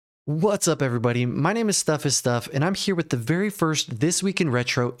What's up, everybody? My name is Stuff is Stuff, and I'm here with the very first This Week in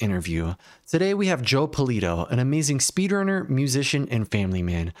Retro interview. Today we have JoePulito, an amazing speedrunner, musician, and family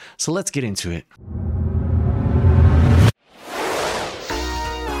man. So let's get into it.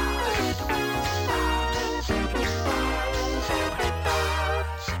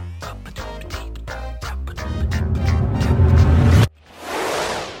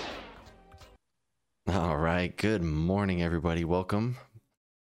 All right, good morning, everybody. Welcome.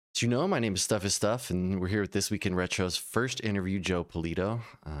 As you know, my name is Stuff is Stuff, and we're here with This Week in Retro's first interview, JoePulito.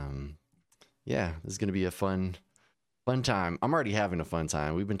 Yeah, this is going to be a fun time. I'm already having a fun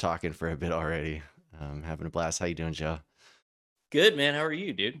time. We've been talking for a bit already. Having a blast. How you doing, Joe? Good, man. How are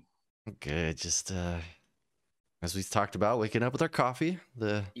you, dude? Good. Just as we talked about, waking up with our coffee.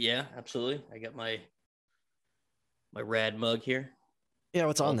 Yeah, absolutely. I got my rad mug here. Yeah,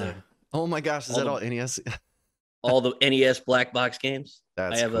 what's on there? Oh my gosh, is that all NES? All the NES black box games.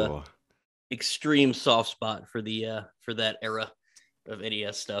 That's I have cool. a extreme soft spot for the for that era of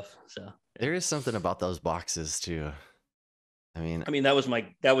NES stuff. So there is something about those boxes too. I mean that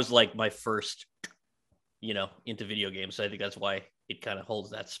was like my first, into video games. So I think that's why it kind of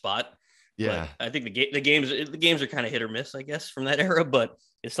holds that spot. Yeah, but I think the games are kind of hit or miss, I guess, from that era, but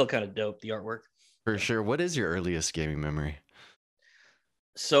it's still kind of dope, the artwork. For sure. What is your earliest gaming memory?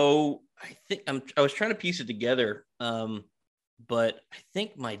 So I was trying to piece it together, but I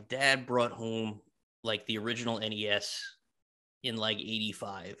think my dad brought home like the original NES in like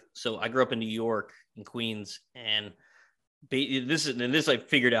 '85. So I grew up in New York, in Queens, and this I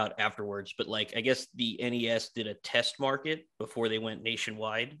figured out afterwards. But like I guess the NES did a test market before they went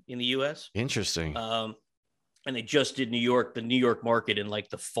nationwide in the US. Interesting. And they just did the New York market in like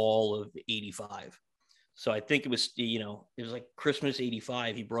the fall of '85. So I think it was like Christmas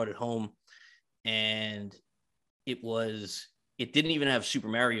 '85. He brought it home, and it didn't even have Super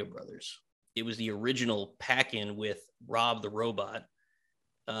Mario Brothers. It was the original pack-in with Rob the Robot,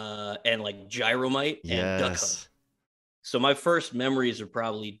 and like Gyromite and Duck Hunt. So my first memories are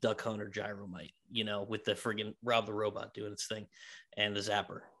probably Duck Hunt or Gyromite, with the friggin' Rob the Robot doing its thing, and the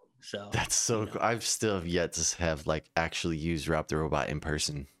Zapper. So that's so cool. I've still yet to have like actually used Rob the Robot in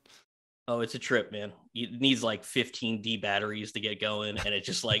person. Oh, it's a trip, man. It needs like 15D batteries to get going, and it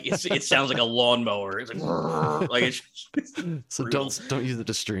just like it sounds like a lawnmower. It's like it's so brutal. don't use it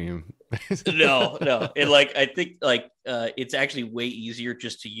to stream. No. And like I think like it's actually way easier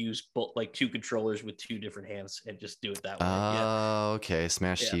just to use both like two controllers with two different hands and just do it that way. Oh, okay.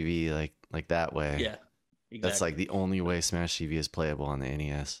 Smash TV like that way. Yeah, exactly. That's like the only way Smash TV is playable on the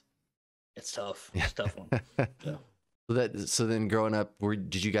NES. It's tough. It's a tough one. Yeah. So then growing up,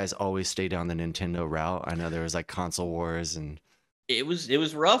 did you guys always stay down the Nintendo route? I know there was like console wars and it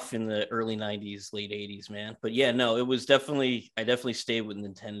was rough in the early 90s, late 80s, man. But yeah, no, I definitely stayed with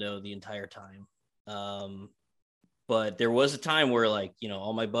Nintendo the entire time. But there was a time where like,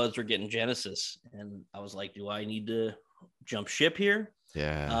 all my buds were getting Genesis and I was like, do I need to jump ship here?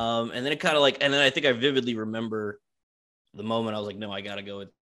 Yeah. And then and then I think I vividly remember the moment I was like, no, I got to go with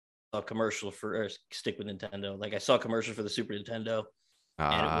a commercial stick with Nintendo. Like I saw a commercial for the Super Nintendo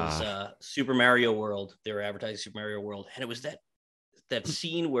and it was Super Mario World. They were advertising Super Mario World. And it was that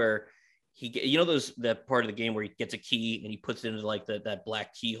scene where that part of the game where he gets a key and he puts it into like that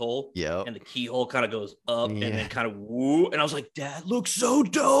black keyhole. Yeah. And the keyhole kind of goes up and then kind of woo. And I was like, that looks so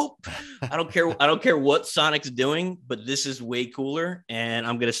dope. I don't care what Sonic's doing, but this is way cooler. And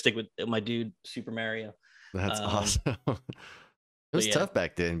I'm going to stick with my dude, Super Mario. That's awesome. It was tough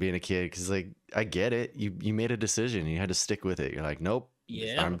back then being a kid because like I get it. You made a decision. You had to stick with it. You're like, nope,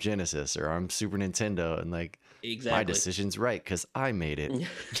 I'm Genesis or I'm Super Nintendo. And like my decision's right because I made it.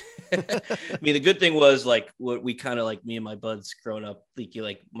 I mean, the good thing was like what we kind of like me and my buds growing up,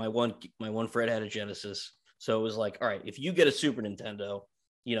 like my one friend had a Genesis. So it was like, all right, if you get a Super Nintendo,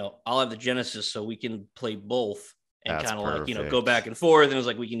 I'll have the Genesis so we can play both and kind of like, go back and forth. And it was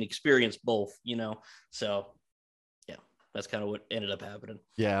like, we can experience both, so that's kind of what ended up happening.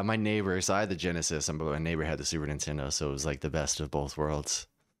 Yeah, my neighbor, so I had the Genesis, but my neighbor had the Super Nintendo, so it was like the best of both worlds.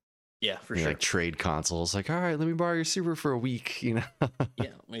 Yeah, for sure. Like trade consoles, like, all right, let me borrow your Super for a week, Yeah,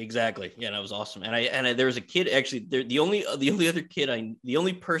 exactly. Yeah, that was awesome. And there was a kid actually. The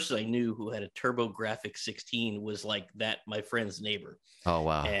only person I knew who had a TurboGrafx 16 was like that. My friend's neighbor. Oh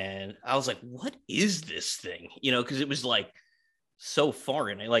wow! And I was like, what is this thing? Because it was like so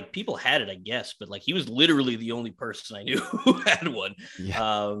foreign. Like people had it, I guess, but like he was literally the only person I knew who had one.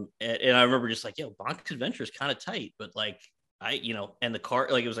 Yeah. And I remember just like, Bonk's Adventure is kind of tight, but like and the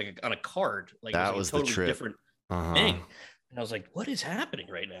card, like it was like on a card, like that it was a totally the trip. Different thing. And I was like, what is happening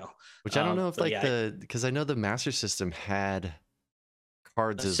right now? Which I don't know if because I know the Master System had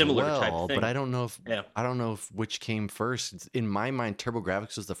cards a as similar type well, but thing. I don't know if Yeah. which came first. In my mind,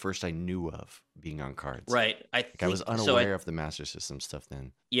 TurboGrafx was the first I knew of being on cards. Right. I Like I was think so. unaware of the Master System stuff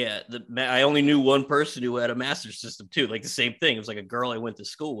then. Yeah, I only knew one person who had a master system too. Like the same thing. It was like a girl I went to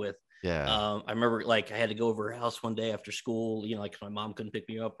school with. Yeah. I remember like I had to go over her house one day after school, like my mom couldn't pick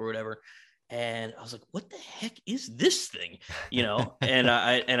me up or whatever. And I was like, what the heck is this thing? And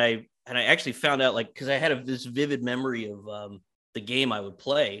I actually found out, like, because I had this vivid memory of the game I would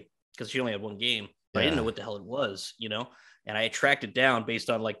play, because she only had one game, but I didn't know Yeah. what the hell it was. And I tracked it down based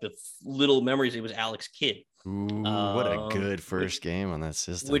on like the little memories. It was Alex Kidd. Ooh, what a good Which first game on that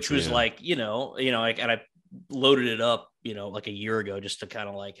system which was too. like, and I loaded it up, like a year ago, just to kind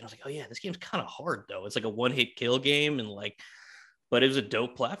of like, and I was like, oh yeah, this game's kind of hard though. It's like a one-hit kill game, and like, but it was a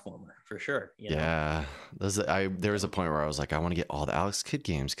dope platformer for sure. Yeah, there was a point where I was like, I want to get all the Alex Kidd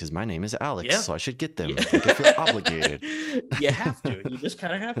games because my name is Alex, Yeah. so I should get them. Yeah. Like I feel obligated. You have to. You just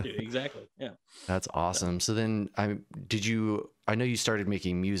kind of have to. Exactly. Yeah. That's awesome. So then, I know you started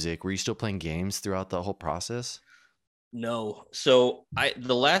making music. Were you still playing games throughout the whole process? No. So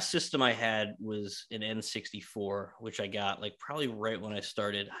the last system I had was an N64, which I got like probably right when I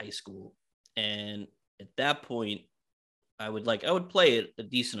started high school. And at that point, I would play it a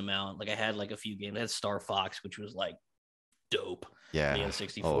decent amount. Like I had like a few games. I had Star Fox, which was like dope. Yeah. The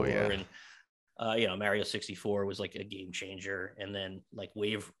N64. Oh yeah. And Mario 64 was like a game changer. And then like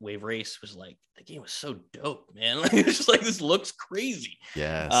Wave Race was like, the game was so dope, man. Like, it's just like, this looks crazy.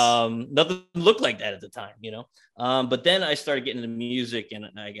 Yes. Nothing looked like that at the time. But then I started getting into music, and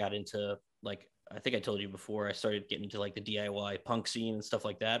I got into, like, I think I told you before, I started getting into like the DIY punk scene and stuff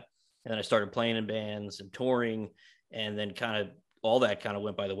like that. And then I started playing in bands and touring, and then kind of all that kind of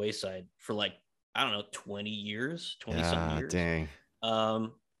went by the wayside for like, I don't know, 20 some years. Dang.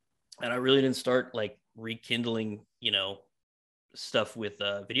 And I really didn't start like rekindling, stuff with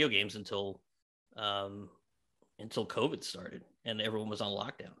video games until COVID started and everyone was on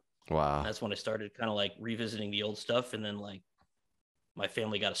lockdown. Wow. And that's when I started kind of like revisiting the old stuff. And then like my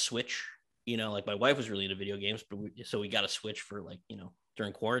family got a Switch, like my wife was really into video games, but so we got a Switch for like,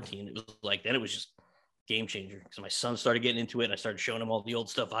 during quarantine. It was like, then it was just game changer, because my son started getting into it, and I started showing him all the old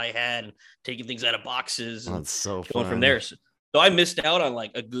stuff I had and taking things out of boxes and that's so going fun. from there. So I missed out on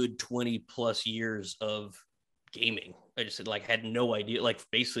like a good 20 plus years of gaming. I just had no idea. Like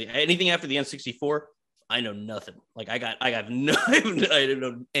basically anything after the N64, I know nothing. Like I didn't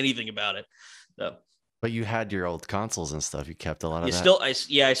know anything about it. So, but you had your old consoles and stuff. You kept a lot of that.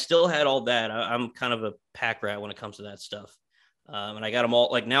 I still had all that. I'm kind of a pack rat when it comes to that stuff. And I got them all,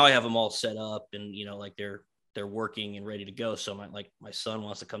 like now I have them all set up, and like they're working and ready to go. So my son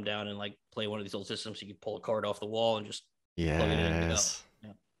wants to come down and like play one of these old systems. He can pull a card off the wall and just plug it in and go.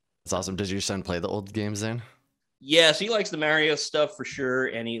 Yeah. That's awesome. Does your son play the old games then? Yes, he likes the Mario stuff for sure.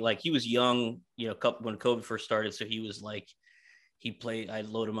 And he was young, when COVID first started. So he was like, I'd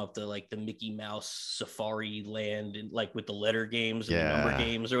load him up to like the Mickey Mouse Safari Land, and like with the letter games and the number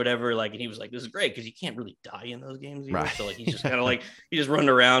games or whatever. Like, and he was like, this is great, because you can't really die in those games either. Right. So like, he's just kind of like, he's just running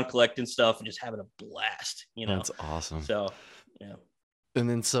around collecting stuff and just having a blast, That's awesome. So, yeah. And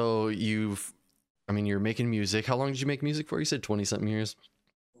then, so you're making music. How long did you make music for? You said 20 something years.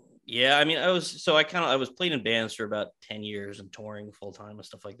 Yeah. I mean, I was playing in bands for about 10 years and touring full time and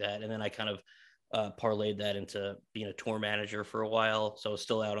stuff like that. And then I kind of parlayed that into being a tour manager for a while. So I was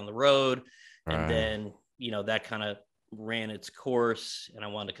still out on the road. Right. And then, that kind of ran its course, and I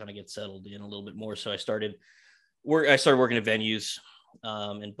wanted to kind of get settled in a little bit more. So I started working at venues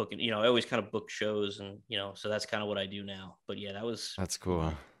and booking, I always kind of book shows, and, so that's kind of what I do now. But yeah, that's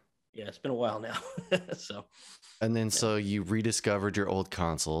cool. Yeah, it's been a while now. So. And then, so you rediscovered your old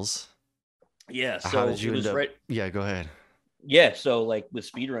consoles. Yeah. So how did you end up? Right... Yeah, go ahead. Yeah. So like with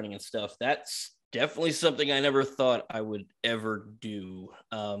speedrunning and stuff, that's definitely something I never thought I would ever do.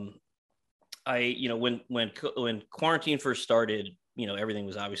 When quarantine first started, everything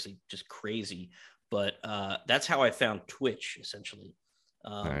was obviously just crazy, but that's how I found Twitch essentially.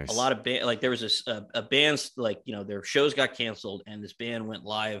 Nice. A lot of there was a band, like, their shows got canceled, and this band went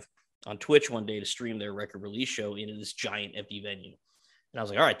live on Twitch one day to stream their record release show into this giant empty venue. And I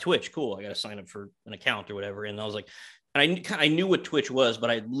was like, all right, Twitch, cool. I got to sign up for an account or whatever. And I was like, and I knew what Twitch was, but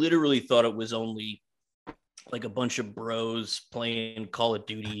I literally thought it was only like a bunch of bros playing Call of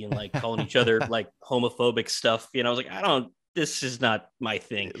Duty and like calling each other like homophobic stuff. I was like, this is not my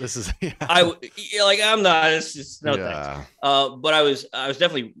thing. This is, I'm not, this is no thanks. But I was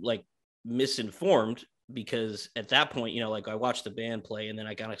definitely like misinformed, because at that point, like I watched the band play, and then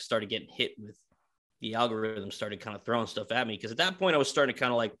I kind of started getting hit with the algorithm, started kind of throwing stuff at me. Cause at that point I was starting to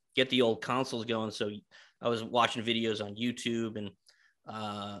kind of like get the old consoles going. So I was watching videos on YouTube, and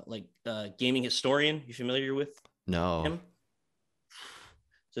gaming historian. You familiar with No, him?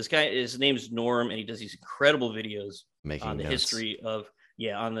 So this guy, his name is Norm, and he does these incredible videos on making the notes. history of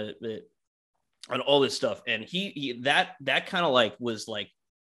on the on all this stuff. And he that kind of like was like,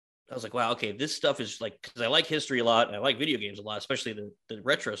 I was like, wow, okay, this stuff is like, because I like history a lot and I like video games a lot, especially the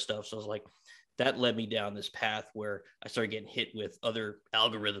retro stuff. So I was like, that led me down this path where I started getting hit with other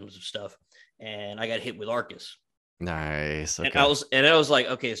algorithms of stuff, and I got hit with Arcus. Nice. And Okay. I was like,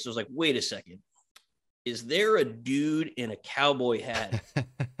 okay, so I was like, wait a second, is there a dude in a cowboy hat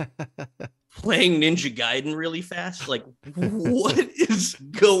playing Ninja Gaiden really fast? Like, what is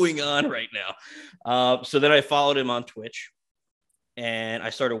going on right now? So then I followed him on Twitch, and I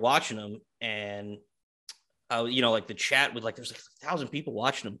started watching him, and like the chat with like, there's like 1,000 people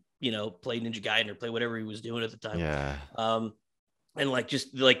watching him, play Ninja Gaiden or play whatever he was doing at the time. Yeah. And like,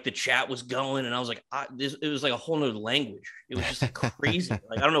 just like the chat was going, and I was like, it was like a whole nother language. It was just like crazy.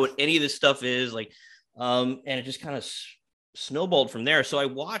 Like, I don't know what any of this stuff is like. And it just kind of snowballed from there. So I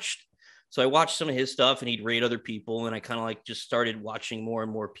watched some of his stuff, and he'd rate other people, and I kind of like just started watching more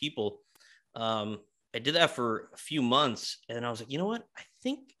and more people. I did that for a few months, and I was like, you know what? I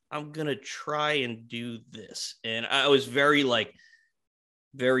think I'm gonna try and do this. And I was very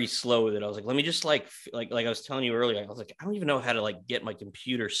slow with it. I was like, let me just like I was telling you earlier, I was like, I don't even know how to like get my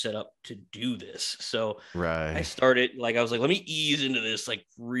computer set up to do this. So I Right. started like, I was like, let me ease into this, like,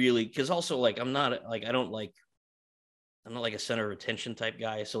 really, because also like I'm not like a center of attention type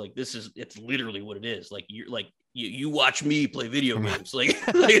guy. So like, it's literally what it is. Like, you're like, you watch me play video games. Like,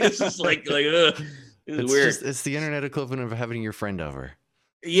 like it's just like this is weird. It's the internet equivalent of having your friend over.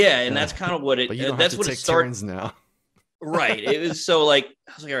 Yeah, and Yeah. that's kind of what But you don't have that's to what it take started. turns now. Right. It was so like,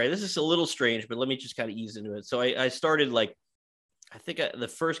 I was like, all right, this is a little strange, but let me just kind of ease into it. So I started like, I think the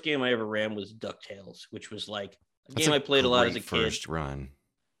first game I ever ran was DuckTales, which was like a That's game I played a lot as a great kid. first run.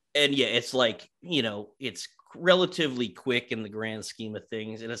 And yeah, it's like, it's relatively quick in the grand scheme of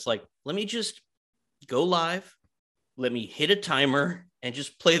things. And it's like, let me just go live, let me hit a timer and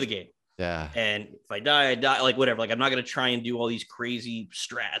just play the game. Yeah. And if I die, like, whatever. Like, I'm not going to try and do all these crazy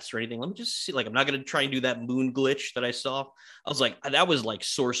strats or anything. Let me just see. Like, I'm not going to try and do that moon glitch that I saw. I was like, that was like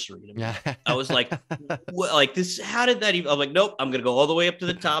sorcery to me. Yeah. I was like, what, like this, how did that even? I was like, nope, I'm going to go all the way up to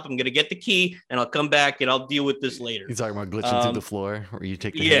the top. I'm going to get the key and I'll come back and I'll deal with this later. You're talking about glitching through the floor where you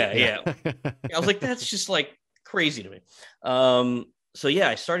take the yeah, hit? yeah. I was like, that's just like crazy to me. So yeah,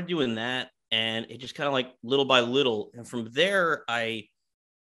 I started doing that, and it just kind of like little by little. And from there, I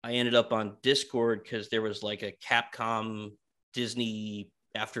ended up on Discord because there was like a Capcom Disney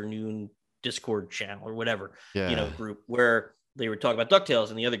afternoon Discord channel or whatever, Yeah. group where they were talking about DuckTales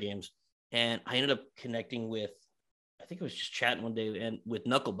and the other games. And I ended up connecting with, I think it was just chatting one day and with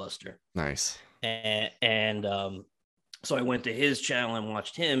Knucklebuster. Nice. And so I went to his channel and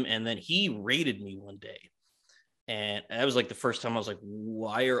watched him, and then he rated me one day. And that was like the first time I was like,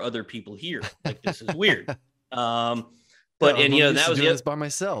 why are other people here? Like, this is weird. But yeah, and that was doing this by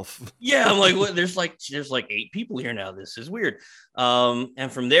myself. Yeah, I'm like, what? There's like 8 people here now. This is weird.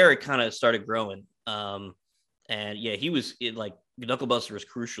 And from there, it kind of started growing. And yeah, like Knucklebuster was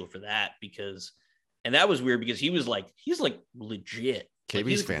crucial for that and that was weird because he's like legit.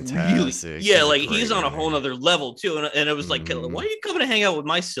 KB's like, fantastic. Really, yeah, like he's on a runner. whole other level too. And it was like, why are you coming to hang out with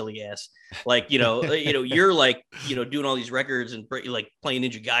my silly ass? Like, you're like, doing all these records and like playing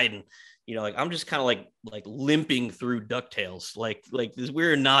Ninja Gaiden. Like I'm just kind of like limping through DuckTales. Like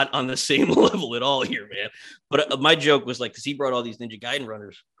we're not on the same level at all here, man. But my joke was like, because he brought all these Ninja Gaiden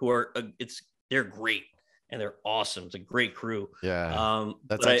runners who are they're great and they're awesome. It's a great crew. Yeah,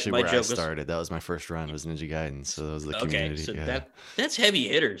 that's actually where I started. That was my first run. Was Ninja Gaiden, so that was the community. So yeah. that's heavy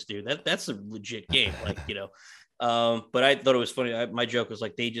hitters, dude. That's a legit game. Like but I thought it was funny. My joke was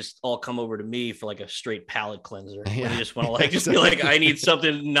like, they just all come over to me for like a straight palate cleanser. Yeah. They just want to like be like, I need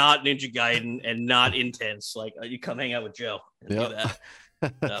something not Ninja Gaiden and not intense. Like, you come hang out with Joe and do that. So,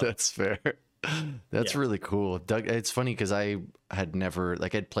 that's fair. That's really cool. It's funny because I had never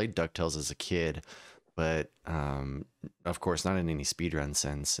I'd played DuckTales as a kid, but of course not in any speedrun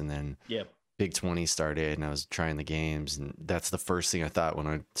sense. And then Big 20 started and I was trying the games, and that's the first thing I thought when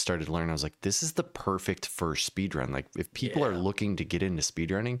I started learning. I was like, this is the perfect first speedrun. Like, if people are looking to get into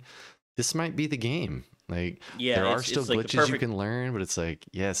speedrunning, this might be the game. Like, there are still glitches you can learn, but it's like,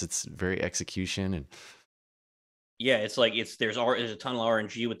 yes, it's very execution. And it's like there's a ton of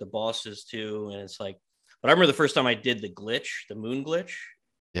RNG with the bosses too, and it's like, but I remember the first time I did the moon glitch.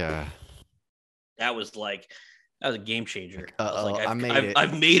 Yeah, that was a game changer. I made it.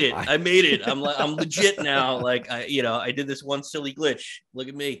 I've made it. I made it. I'm legit now. Like, I did this one silly glitch. Look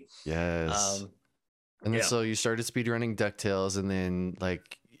at me. Yes. And then Yeah. so you started speedrunning DuckTales, and then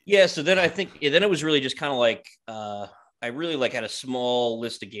like, Yeah. So then I think then it was really just kind of like I really like had a small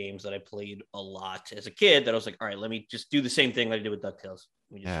list of games that I played a lot as a kid that I was like, all right, let me just do the same thing that I did with DuckTales.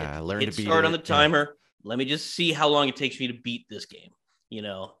 Let me just yeah, learn to hit beat start on the it. Yeah. timer. Let me just see how long it takes me to beat this game.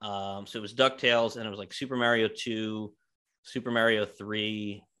 So it was DuckTales, and it was like Super Mario 2, Super Mario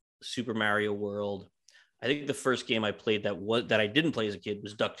 3, Super Mario World. I think the first game I played that I didn't play as a kid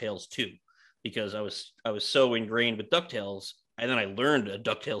was DuckTales 2, because I was so ingrained with DuckTales, and then I learned a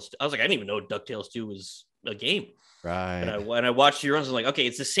DuckTales. I was like, I didn't even know DuckTales 2 was a game. And Right. I watched the runs, I'm like, okay,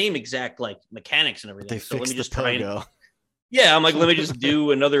 it's the same exact like mechanics and But they everything. So let me fixed the just try and pogo. yeah, I'm like, let me just do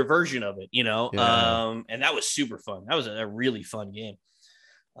another version of it. Yeah. And that was super fun. That was a really fun game.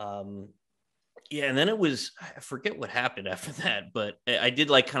 Um, yeah, and then I forget what happened after that, but I did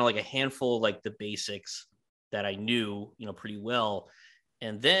like kind of like a handful of like the basics that I knew, pretty well.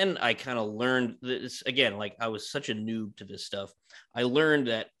 And then I kind of learned this again, like I was such a noob to this stuff. I learned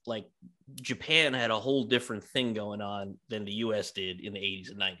that like Japan had a whole different thing going on than the US did in the 80s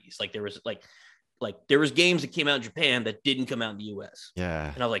and 90s. Like there was games that came out in Japan that didn't come out in the US.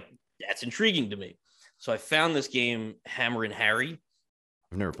 Yeah. And I was like, that's intriguing to me. So I found this game, Hammer and Harry,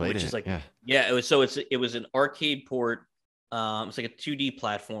 I've never played which is it. like, Yeah. yeah, it was an arcade port. It's like a 2D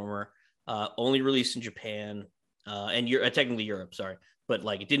platformer, only released in Japan, and you're technically Europe, sorry, but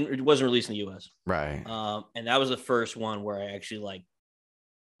like it wasn't released in the US. Right. And that was the first one where I actually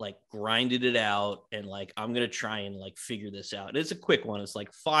like grinded it out, and like I'm gonna try and like figure this out. And it's a quick one. It's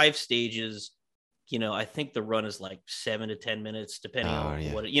like 5 stages. I think the run is like 7 to 10 minutes, depending Oh on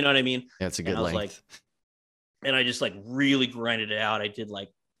yeah. what you know what I mean. Yeah, it's a And good I was like, length. and I just like really grinded it out. I did like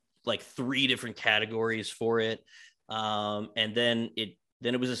 3 different categories for it, and then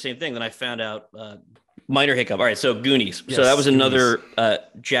it was the same thing. Then I found out minor hiccup. All right, so Goonies. So that Yes, was Goonies. another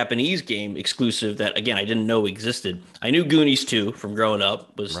Japanese game exclusive that again I didn't know existed. I knew Goonies 2 from growing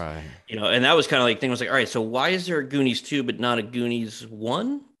up was, Right. and that was kind of like thing. I was like, all right, so why is there a Goonies 2 but not a Goonies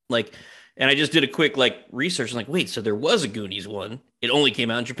 1? Like, and I just did a quick like research and like, wait, so there was a Goonies 1. It only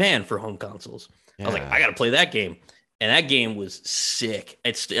came out in Japan for home consoles. I was like, I Yeah. got to play that game, and that game was sick.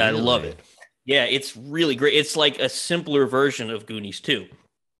 I love Really? it. Yeah, it's really great. It's like a simpler version of Goonies 2,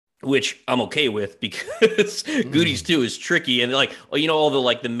 which I'm okay with because Goonies Mm. 2 is tricky, and like all the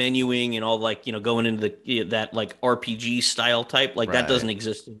like the menuing and all like going into that like RPG style type, like that Right. doesn't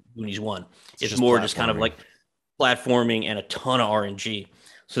exist in Goonies 1. It's It's just more just kind of platforming. like platforming and a ton of RNG.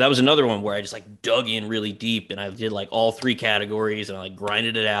 So that was another one where I just like dug in really deep, and I did like all 3 categories, and I like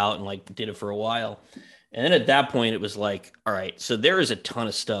grinded it out and like did it for a while. And then at that point, it was like, all right, so there is a ton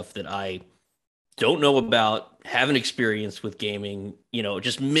of stuff that I don't know about, haven't experienced with gaming,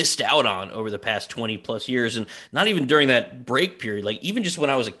 just missed out on over the past 20 plus years. And not even during that break period, like even just when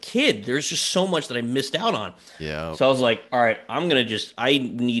I was a kid, there's just so much that I missed out on. Yeah. So I was like, all right, I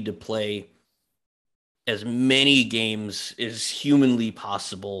need to play as many games as humanly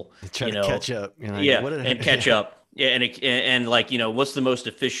possible, Try to catch up. You're like, yeah, what did and I catch yeah. up. Yeah, and like, what's the most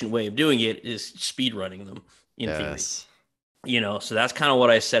efficient way of doing it is speed running them in theory. Yes. So that's kind of what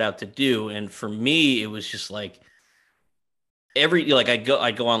I set out to do. And for me, it was just like I'd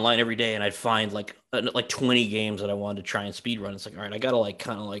go online every day, and I'd find like 20 games that I wanted to try and speed run. It's like, all right, I gotta like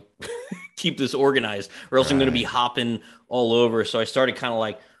kind of like keep this organized, or else I'm gonna be Right. hopping all over. So I started kind of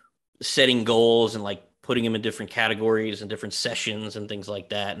like setting goals and like putting them in different categories and different sessions and things like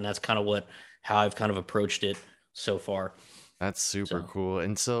that. And that's kind of how I've kind of approached it so far. That's super So cool.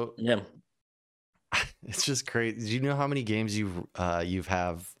 And so yeah. it's just crazy. Do you know how many games you've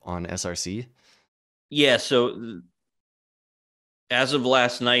have on SRC? Yeah. So as of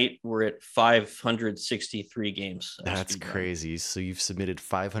last night, we're at 563 games I've That's speed run. crazy. So you've submitted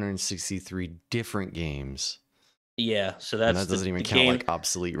 563 different games. Yeah. So And that's that doesn't even the count game. like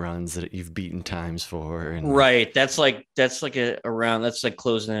obsolete runs that you've beaten times for. And Right. That's like around, that's like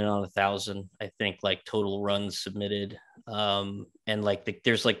closing in on 1,000, I think, like total runs submitted. And like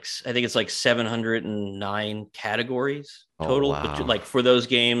there's like, I think it's like 709 categories oh total, but wow. like for those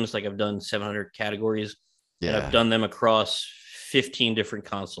games, like I've done 700 categories, and I've Yeah. done them across 15 different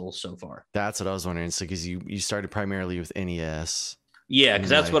consoles so far. That's what I was wondering. So because you started primarily with NES Yeah,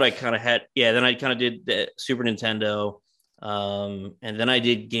 because and that's what like I kind of had. Yeah, then I kind of did the Super Nintendo, and then I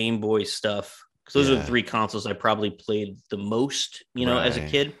did Game Boy stuff. Because those are the yeah. 3 consoles I probably played the most, as a Right.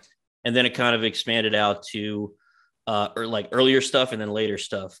 kid. And then it kind of expanded out to, or like earlier stuff and then later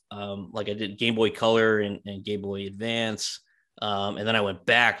stuff. Like I did Game Boy Color and Game Boy Advance, and then I went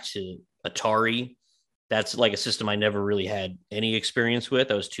back to Atari. That's like a system I never really had any experience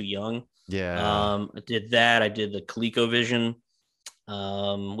with. I was too young. Yeah. I did that. I did the ColecoVision,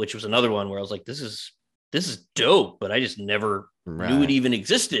 which was another one where I was like, this is this is dope, but I just never knew it Right. even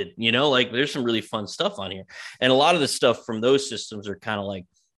existed. Like there's some really fun stuff on here. And a lot of the stuff from those systems are kind of like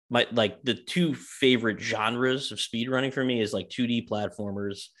the two favorite genres of speedrunning for me is like 2D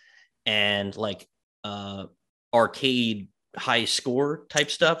platformers and like arcade high score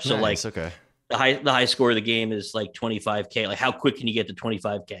type stuff. So Nice. like Okay. the high score of the game is like 25K. Like how quick can you get to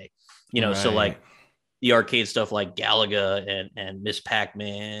 25K? So Right. like the arcade stuff like Galaga and Miss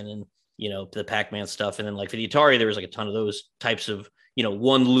Pac-Man and the Pac-Man stuff. And then like for the Atari, there was like a ton of those types of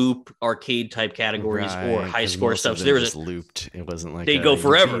one loop arcade type categories or Right. high Because score most of stuff. So them there was just looped. It wasn't like they go you beat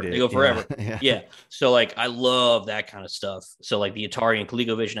forever. They it. go Yeah. forever. Yeah. Yeah. So like I love that kind of stuff. So like the Atari and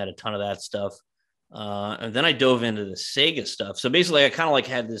ColecoVision had a ton of that stuff. And then I dove into the Sega stuff. So basically I kind of like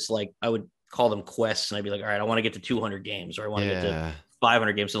had this, like, I would call them quests and I'd be like, all right, I want to get to 200 games or I want to get to Yeah.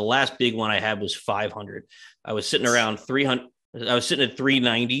 500 games. So the last big one I had was 500. I was sitting around 300. I was sitting at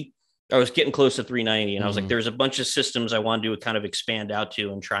 390. I was getting close to 390. And I was like, there's a bunch of systems I wanted to kind of expand out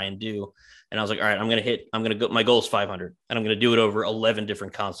to and try and do. And I was like, all right, I'm going to go, my goal is 500 and I'm going to do it over 11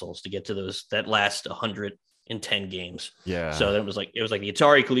 different consoles to get to that last 110 games. Yeah. So it was like the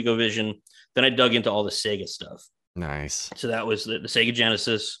Atari, ColecoVision. Then I dug into all the Sega stuff. Nice. So that was the Sega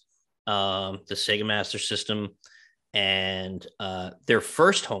Genesis, the Sega Master System, and their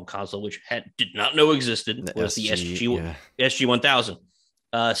first home console, which did not know existed, was the SG 1000.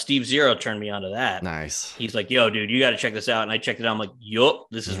 Steve Zero turned me onto that. Nice. He's like, "Yo, dude, you got to check this out." And I checked it out. I'm like, "Yup,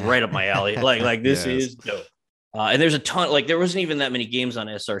 this is right up my alley. Like this is dope." And there's a ton. Like there wasn't even that many games on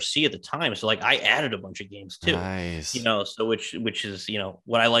SRC at the time, so like I added a bunch of games too. Nice. So which is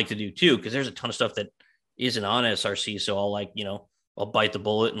what I like to do too, because there's a ton of stuff that isn't on SRC. So I'll I'll bite the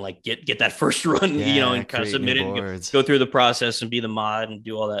bullet and like get that first run, and kind of submit it and go through the process and be the mod and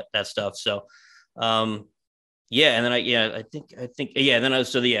do all that stuff. So, yeah. And then I think, yeah. And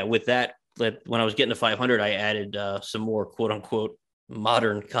then with that, when I was getting to 500, I added some more quote unquote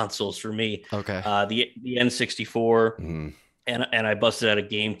modern consoles for me. Okay. The N64 and I busted out a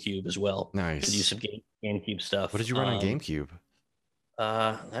GameCube as well. Nice. To do some GameCube stuff. What did you run on GameCube?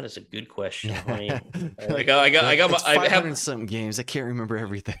 That is a good question. I have some games. I can't remember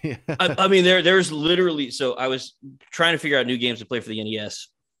everything. I mean, there's literally. So I was trying to figure out new games to play for the NES,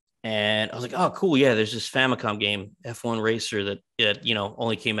 and I was like, oh, cool, yeah. There's this Famicom game, F1 Racer, that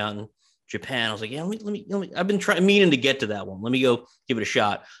only came out in Japan. I was like, yeah, let me. I've been meaning to get to that one. Let me go give it a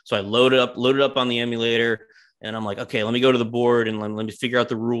shot. So I loaded up on the emulator, and I'm like, okay, let me go to the board and let me figure out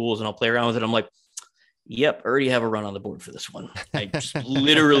the rules, and I'll play around with it. I'm like, yep, already have a run on the board for this one. I just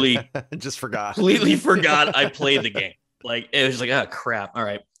literally completely forgot I played the game. Like it was like, oh crap. All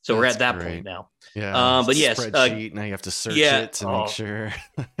right. So we're at that point now. Yeah. But yes, spreadsheet. Now you have to search it to make sure.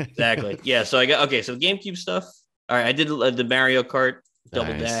 Exactly. Yeah. So so GameCube stuff. All right. I did the Mario Kart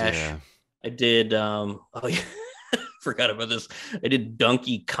Double Dash. Yeah. I did forgot about this. I did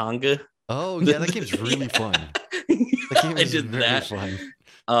Donkey Konga. Oh yeah, that game's really fun. I did that. Fun.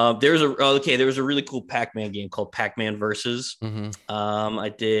 There was a really cool Pac-Man game called Pac-Man Versus.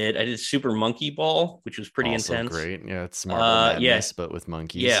 I did Super Monkey Ball, which was pretty intense. Great. Yeah, it's Marble Madness, but with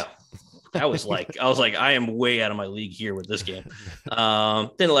monkeys. Yeah. I was like, I am way out of my league here with this game. Then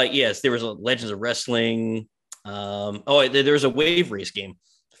there was a Legends of Wrestling. There was a Wave Race game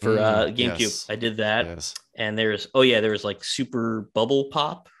for GameCube. Yes. I did that. Yes. And there was like Super Bubble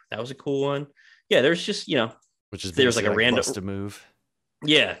Pop. That was a cool one. Yeah, there's just which is there's like a random to move.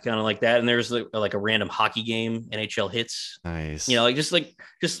 Yeah, kind of like that. And there's like a random hockey game, NHL Hits. Nice.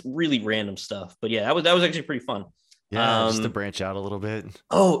 Just really random stuff. But yeah, that was actually pretty fun. Yeah, just to branch out a little bit.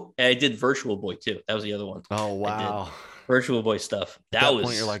 Oh, I did Virtual Boy too. That was the other one. Oh wow. Virtual Boy stuff. At that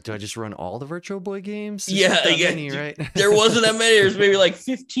point, you're like, do I just run all the Virtual Boy games? Many, right? There wasn't that many. There's maybe like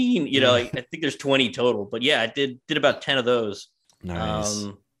 15. I think there's 20 total. But yeah, I did about 10 of those. Nice.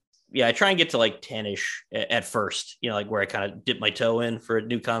 Yeah, I try and get to like 10-ish at first, like where I kind of dip my toe in for a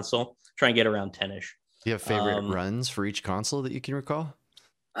new console. Try and get around 10-ish. Do you have favorite runs for each console that you can recall?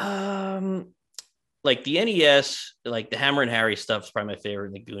 Like the NES, like the Hammer and Harry stuff is probably my favorite,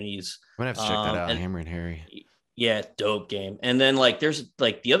 and the Goonies. I'm gonna have to check that out. Hammer and Harry. Yeah, dope game. And then like there's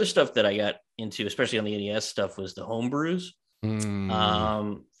like the other stuff that I got into, especially on the NES stuff, was the homebrews.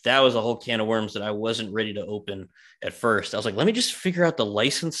 That was a whole can of worms that I wasn't ready to open at first. I was like, let me just figure out the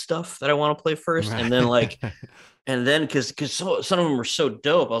license stuff that I want to play first. Right. And then because some of them were so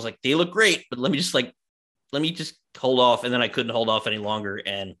dope, I was like, they look great, but let me just hold off. And then I couldn't hold off any longer.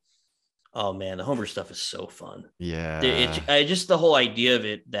 And oh man, the homebrew stuff is so fun. Yeah. Just the whole idea of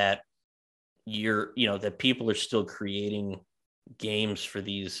it, that that people are still creating games for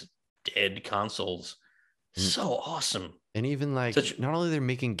these dead consoles So awesome. And even like, Such not only they're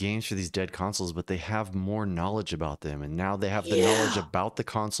making games for these dead consoles, but they have more knowledge about them. And now they have the knowledge yeah. about the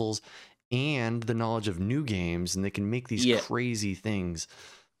consoles and the knowledge of new games, and they can make these Yeah. crazy things.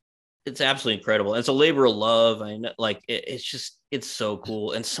 It's absolutely incredible. It's a labor of love. I know, like it's just it's so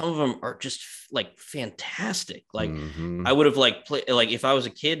cool, and some of them are just like fantastic. Like I Mm-hmm. would have like played like if I was a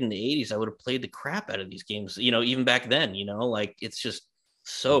kid in the '80s, I would have played the crap out of these games. You know, even back then. You know, like it's just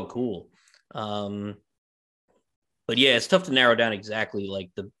so cool. Um, but yeah, it's tough to narrow down exactly like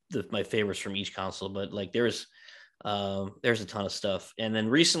the my favorites from each console. But like there's a ton of stuff. And then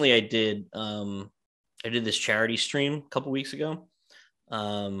recently I did this charity stream a couple weeks ago.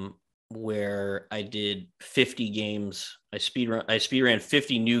 Um, where I did 50 games. I speed ran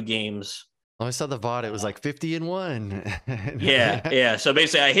 50 new games. Oh, I saw the VOD. It was like 50 and 1. Yeah, yeah. So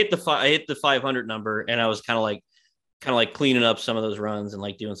basically, I hit the 500 number, and I was kind of like cleaning up some of those runs and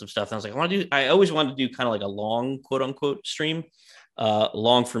like doing some stuff. And I was like, I always wanted to do kind of like a long quote unquote stream.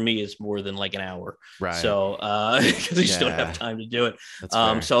 Long for me is more than like an hour. Right. So, because I just don't have Yeah, time to do it. that's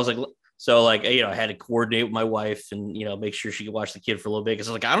fair. So I was like, so like, you know, I had to coordinate with my wife and, you know, make sure she could watch the kid for a little bit. Cause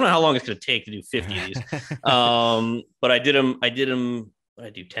I was like, I don't know how long it's going to take to do 50 of these. But I did them, I do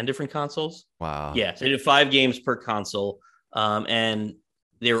 10 different consoles. Wow. Yeah. So I did 5 games per console. And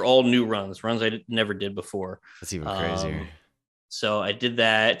they were all new runs I never did before. That's even crazier. Um, so I did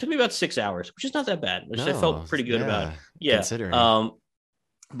that. It took me about 6 hours, which is not that bad, which I No, felt pretty good about. yeah, Yeah. considering.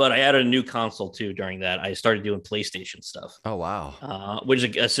 But I added a new console too during that. I started doing PlayStation stuff, Oh, wow. which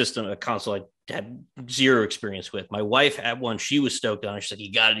is a system, a console I had zero experience with. My wife had one; she was stoked on it. She's like,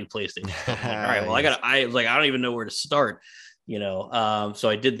 "You got to do PlayStation stuff." I'm like, "All right, well, Yes. I was like, I don't even know where to start." You know, so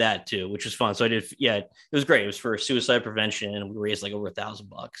I did that too, which was fun. So I did, yeah, it was great. It was for suicide prevention, and we raised like over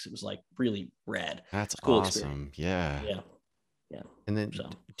 $1,000. It was like really rad. That's It's a cool experience. awesome. Yeah. Yeah, yeah. And then So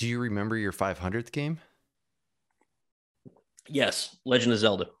do you remember your 500th game? yes, Legend of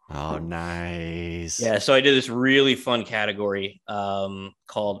Zelda. Oh, nice. Yeah, so I did this really fun category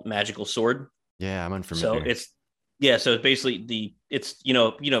called Magical Sword. Yeah, I'm So unfamiliar. it's so it's basically it's you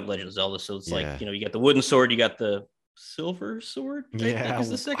know Legend of Zelda. So it's like Yeah. you know you got the wooden sword, you got the silver sword. I think Yeah. is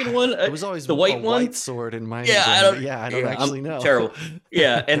the second one. It was always The a white one. white sword in my Yeah, I game, but don't. yeah, I don't Yeah, I'm actually know. terrible.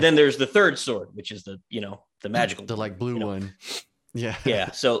 Yeah, and then there's the third sword, which is the the magical The one. like blue You know, one. Yeah.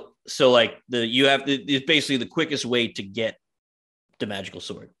 yeah. So like it's basically the quickest way to get the magical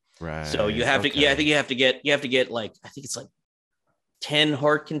sword. So you Right. have to, yeah, I Okay. think you have to get like, I think it's like 10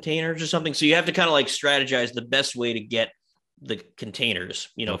 heart containers or something. So you have to kind of like strategize the best way to get the containers,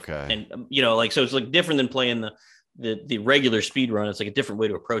 you know, Okay. and you know, like, so it's like different than playing the regular speed run. It's like a different way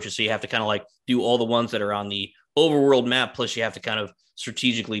to approach it. So you have to kind of like do all the ones that are on the overworld map. Plus you have to kind of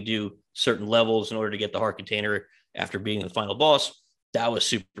strategically do certain levels in order to get the heart container after being the final boss. That was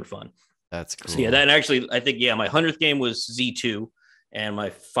super fun. That's So yeah, cool. that actually, I think, yeah, my 100th game was Z2 and my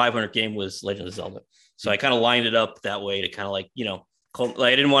 500th game was Legend of Zelda. So I kind of lined it up that way to kind of like, you know,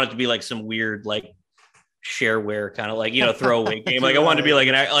 like I didn't want it to be like some weird, like shareware kind of like, you know, throwaway game. Like I wanted to be Right.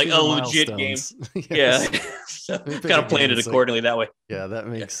 like These a are legit game. milestones. Yeah. Yes. So Let me pick kind a of game planned it that's like, accordingly that way. yeah, that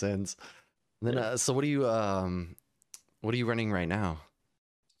Yeah. makes sense. And then so what are you running right now?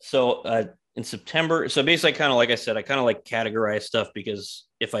 So in September, so basically, kind of like I said, I kind of like categorize stuff because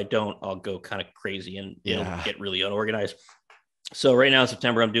if I don't, I'll go kind of crazy and it'll Yeah. get really unorganized. So right now in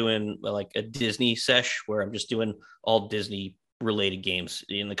September, I'm doing like a Disney sesh where I'm just doing all Disney related games.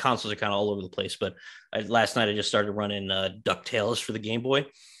 And the consoles are kind of all over the place. But last night I just started running DuckTales for the Game Boy,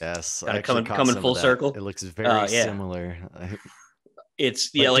 Yes, I kind of actually caught coming some of full that. It circle. looks very Yeah, similar,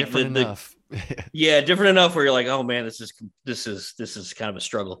 it's yeah but like different the enough. yeah, different enough where you're like, oh man, this is kind of a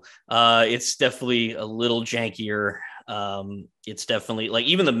struggle. It's definitely a little jankier. It's definitely like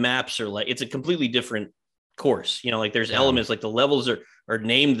even the maps are like it's a completely different course. You know, like there's Yeah. elements like the levels are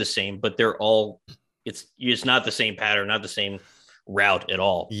named the same, but they're all it's not the same pattern, not the same route at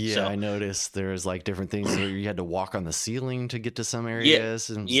all. Yeah, So I noticed there's like different things where you had to walk on the ceiling to get to some yeah, areas,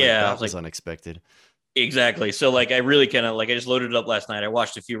 and it was like yeah, I that was was like unexpected. exactly. So like I really kind of like I just loaded it up last night. I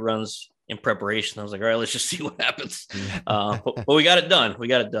watched a few runs in preparation. I was like, all right, let's just see what happens. But we got it done. We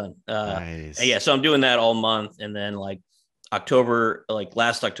got it done. And yeah, Nice. so I'm doing that all month, and then like October, like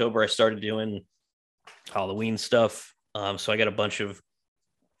last October, I started doing Halloween stuff. So I got a bunch of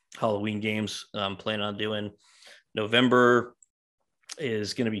Halloween games I'm planning on doing. November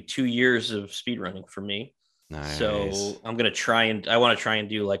is going to be 2 years of speedrunning for me. Nice. So I want to try and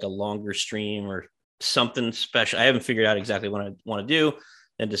do like a longer stream or something special. I haven't figured out exactly what I want to do.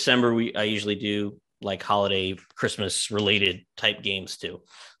 In December, I usually do like holiday, Christmas related type games too.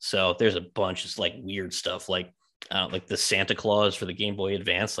 So there's a bunch of like weird stuff like like the Santa Claus for the Game Boy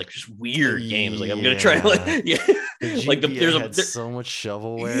Advance, like just weird games. Like I'm gonna try Yeah. like yeah, The like GBA had so much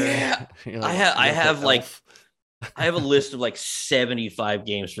shovelware. yeah. You're I like, have you I gotta play have like Elf. I have a list of like 75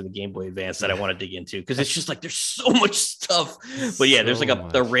 games for the Game Boy Advance that I want to dig into because it's just like there's so much stuff. But yeah, there's like So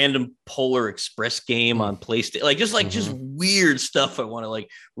a much. random Polar Express game Mm. on PlayStation, like just Hmm. weird stuff I want to like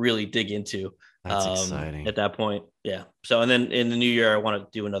really dig into That's exciting. at that point. Yeah. So and then in the new year I want to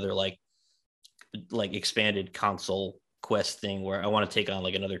do another like expanded console quest thing where I want to take on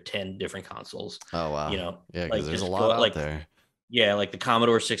like another 10 different consoles, Oh wow. you know, Yeah, because like there's a just lot go out like there. yeah, like the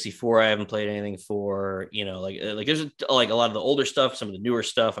Commodore 64 I haven't played anything for, like there's like a lot of the older stuff, some of the newer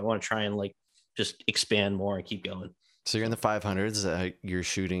stuff. I want to try and like just expand more and keep going. So you're in So the 500s. You're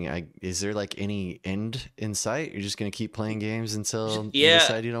shooting. Is there like any end in sight? You're just gonna keep playing games until you yeah,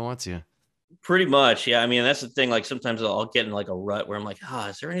 decide you don't want to. pretty much. Yeah. I mean, that's the thing. Like sometimes I'll get in like a rut where I'm like,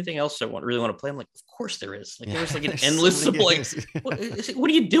 is there anything else I really want to play? I'm like, of course there is. Like Yeah, there's like an there's so endless many of like, games. what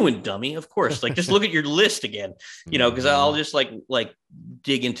are you doing, dummy? Of course. Like just look at your list again, because I'll Hmm. just like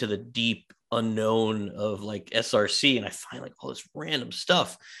dig into the deep unknown of like SRC and I find like all this random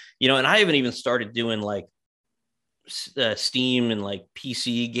stuff, and I haven't even started doing like Steam and like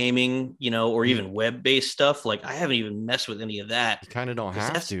PC gaming, or You even web based stuff. Like I haven't even messed with any of that you kind of don't because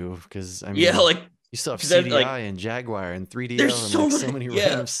have that's to, because I yeah, mean, like you still have because that CDI like and Jaguar and there's 3DO and so like so much, many yeah,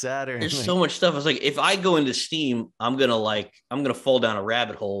 random Saturn. there's so Like, much stuff. I was like, if I go into Steam, I'm gonna fall down a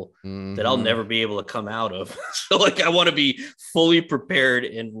rabbit hole that I'll hmm never be able to come out of. So like I want to be fully prepared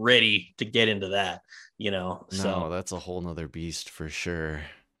and ready to get into that, no, So that's a whole nother beast for sure.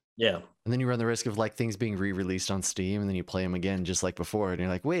 yeah. And then you run the risk of like things being re-released on Steam, and then you play them again just like before, and you're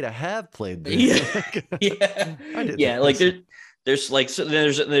like, "Wait, I have played this. Yeah, Like, yeah, I did yeah. Like this." there's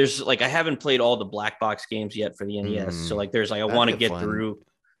like I haven't played all the black box games yet for the NES. So Mm, like there's like I that'd want to get get fun. through.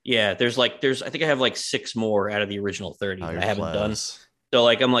 Yeah, there's I think I have like six more out of the original 30 Oh, that you're I haven't done. close. So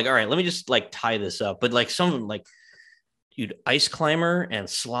like I'm like, all right, let me just like tie this up. But like some of them, like dude, Ice Climber and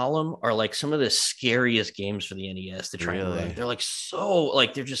Slalom are like some of the scariest games for the NES to try and run. Really? They're like so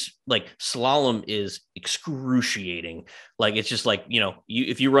like they're just like Slalom is excruciating. Like it's just like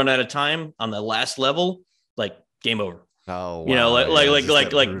if you run out of time on the last level, like game over. Oh You know, wow, like yeah, like it's like just like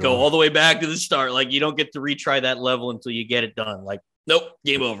that like go brutal. all the way back to the start. Like you don't get to retry that level until you get it done. Like nope,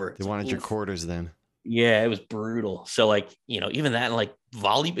 game over. They It's like wanted your oof. quarters then. Yeah, it was brutal. So like, even that and like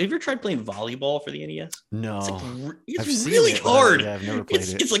volley. Have you ever tried playing volleyball for the NES? It's like No, it's I've seen really it, but hard. yeah, I've never played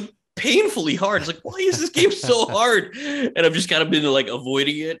It's it. it's like painfully hard. It's like, why is this game so hard? And I've just kind of been like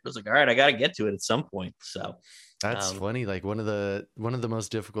avoiding it. I was like, all right, I gotta get to it at some point. So That's um funny. Like one of the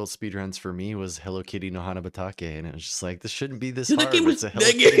most difficult speedruns for me was Hello Kitty no Hanabatake, and it was just like this shouldn't be this dude, that hard, game but was it's a Hello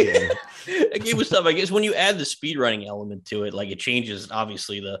that Kitty game, game. that game was tough. I guess when you add the speedrunning element to it, like it changes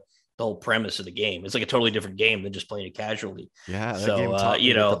obviously the whole premise of the game. It's like a totally different game than just playing it casually. Yeah, that So game taught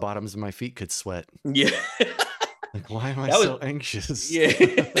me that the bottoms of my feet could sweat. yeah. Like, why am I That was so anxious? yeah.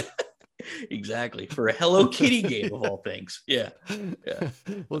 Exactly. For a Hello Kitty game of all things. Yeah. Yeah.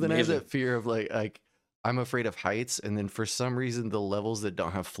 Well, then I have Amazing. that fear of like I'm afraid of heights, and then for some reason the levels that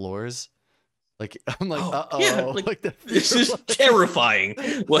don't have floors, like I'm like, Oh, yeah. uh-oh, Like like that fear this of is like terrifying.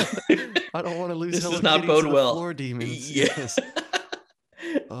 What I don't want to lose this Hello does not Kitty to bode the well. floor demons. Yeah. Yes.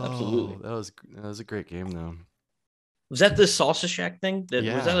 Oh, Absolutely. that was a great game though. Was that the salsa shack thing? Was that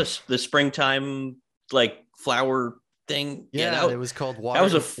Yeah. the springtime like flower thing? Yeah, Yeah, it was called that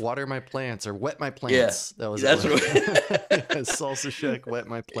was Water My Plants or Wet My yeah. Plants. That was it. That's Like what yeah, Salsa Shack, Wet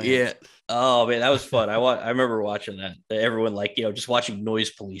My yeah. Plants. Oh man, that was fun. I remember watching that. Everyone like, just watching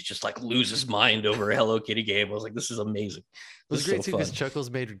Noise Police just like lose his mind over a Hello Kitty game. I was like, this is amazing. It This was is great so too because fun. Chuckles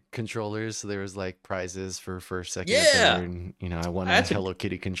made controllers, so there was like prizes for first, second, and Yeah. third. And I won a That's a Hello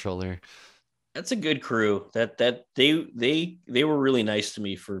Kitty controller. that's a good crew. That they were really nice to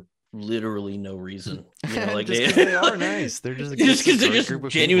me for literally no reason. Like Just they because they are nice, they're just just because a they're great just group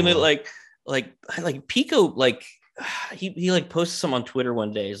of genuinely people. like Pico like he like posted some on Twitter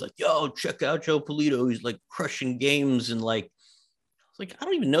one day. He's like, "Yo, check out Joe Polito. He's like crushing games and like." I was like, I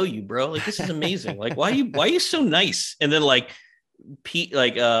don't even know you, bro. Like, this is amazing. Like, why are you so nice? And then like Pete,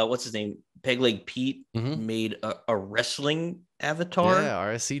 like what's his name? Peg Leg Pete Hmm. made a wrestling avatar Yeah, of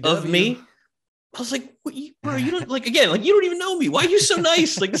RSCW. me. I was like, bro, you don't like again, like you don't even know me. Why are you so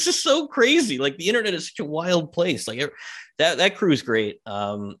nice? Like this is so crazy. Like the internet is such a wild place. Like that crew is great.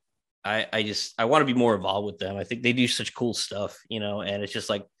 I want to be more involved with them. I think they do such cool stuff, and it's just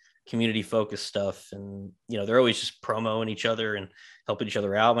like community focused stuff. And, they're always just promoting each other and helping each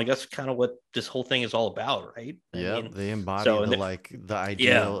other out. Like, that's kind of what this whole thing is all about. Right. I Yep, mean, they embody so, the and the yeah,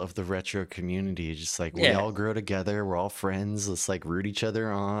 ideal of the retro community. Just like we yeah, all grow together, we're all friends. Let's like root each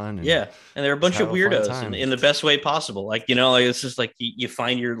other on and yeah. And they're a just bunch of have a fun weirdos time. in the best way possible. Like, like, it's just like you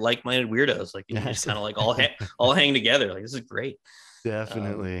find your like-minded weirdos, like, and you just Yes, kind of like all hang together. Like, this is great. Um,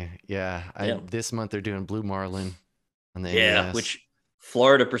 definitely. Yeah, I yeah. this month they're doing Blue Marlin on the Yeah, NES. which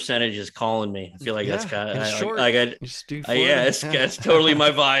Florida percentage is calling me. I feel like that's Yeah, kind of and it's I, short. I got. You just do Yeah, Florida. it's totally my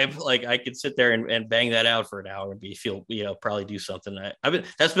vibe. Like, I could sit there and bang that out for an hour and probably do something.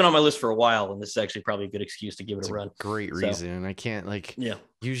 That's been on my list for a while, and this is actually probably a good excuse to give it It's a a run. great So reason. And I can't like yeah,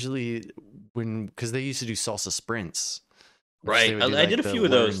 usually because they used to do salsa sprints, which they right. would do I did like a the few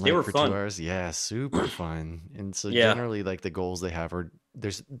of learn those. They like were for two fun. hours. Yeah, super fun. And so Yeah, generally like the goals they have are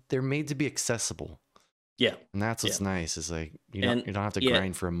they're made to be accessible. yeah, And that's yeah, what's nice is like and you don't have to yeah,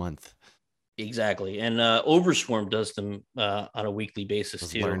 grind for a month. exactly. And Overswarm does them on a weekly basis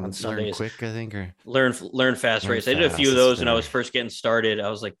Just too on learn Sundays. quick, I think, or Learn fast learn race. I did a few fast. of It's those when I better. was first getting started. I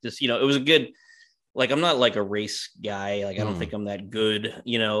was like, this, it was a good, like, I'm not like a race guy. Like, I don't Mm. think I'm that good,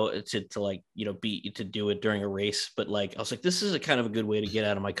 to like, beat to do it during a race. But like, I was like, this is a kind of a good way to get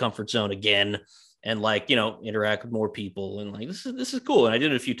out of my comfort zone again and like, interact with more people. And like, this is cool. And I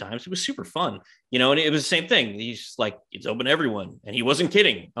did it a few times. It was super fun, and it was the same thing. He's just like, it's open to everyone. And he wasn't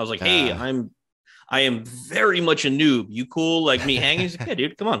kidding. I was like, hey, Yeah. I am very much a noob. You cool? Like me hanging? He's like, yeah,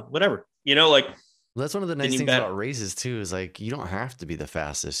 dude, come on, whatever. Like, That's one of the didn't nice even things bat. about races too, is like you don't have to be the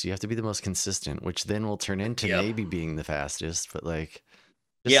fastest. You have to be the most consistent, which then will turn into Yeah. maybe being the fastest, but like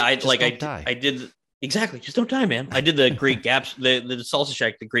Yeah, just don't die. I did exactly. Just don't die, man. I did the Great Gaps, the Salsa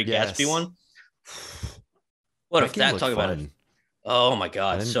Shack, the Great Gatsby Yes. one. What That if game that looked talk about it? fun. Oh my I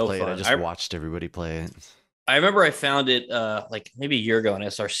god, didn't so play it. I fun. just watched everybody play it. I remember I found it like maybe a year ago on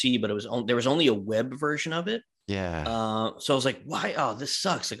SRC, but there was only a web version of it. Yeah. So I was like, why? Oh, this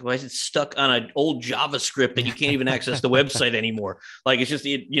sucks. Like, why is it stuck on an old JavaScript that you can't even access the website anymore? Like, it's just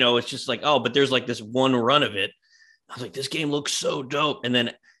it's just like, oh, but there's like this one run of it. I was like, this game looks so dope. And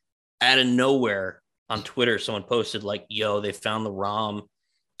then out of nowhere on Twitter, someone posted like, yo, they found the ROM,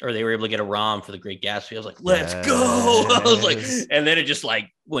 or they were able to get a ROM for the Great Gatsby. I was like, let's go. I was like, Yes. and then it just like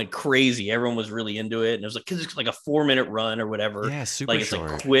went crazy. Everyone was really into it. And it was like, cause it's like a 4-minute run or whatever. Yeah, super Like, it's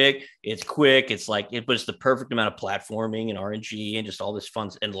short. like quick. It's quick. It's like, but it's the perfect amount of platforming and RNG and just all this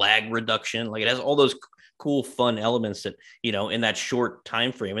fun and lag reduction. Like, it has all those cool, fun elements that, in that short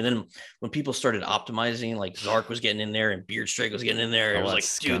time frame. And then when people started optimizing, like Zark was getting in there and Beard Strike was getting in there. It was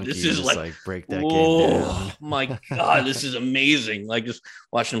like, dude, this is like break that game down. my God, this is amazing. Like, just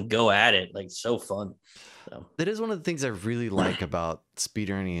watching them go at it, like, so fun. So That is one of the things I really like about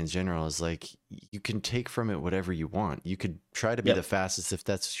speedrunning in general is like you can take from it whatever you want. You could try to be the fastest if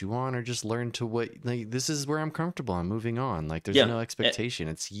that's what you want, or just learn to what like this is where I'm comfortable. I'm moving on. Like there's no expectation.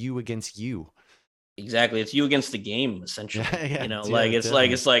 It's you against you. Exactly. It's you against the game, essentially. Yeah, Like, it's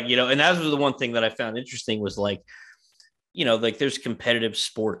definitely. and that was the one thing that I found interesting was like, like there's competitive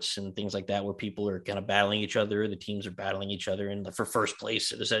sports and things like that where people are kind of battling each other. The teams are battling each other and for first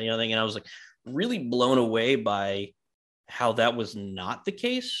place or this, thing. And I was like really blown away by how that was not the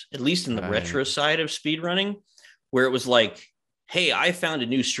case, at least in the retro side of speedrunning, where it was like, hey, I found a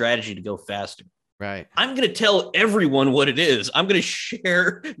new strategy to go faster. Right. I'm going to tell everyone what it is. I'm going to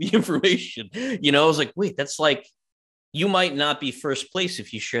share the information. I was like, wait, that's like, you might not be first place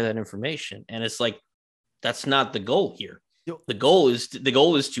if you share that information. And it's like, that's not the goal here. The goal is to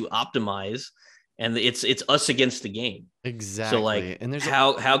optimize, and it's us against the game. Exactly. So like, and there's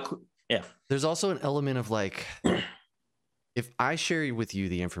yeah. There's also an element of like, if I share with you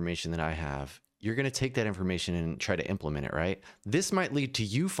the information that I have, you're going to take that information and try to implement it, right? This might lead to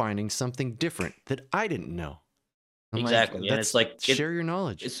you finding something different that I didn't know. Exactly. And it's like, share your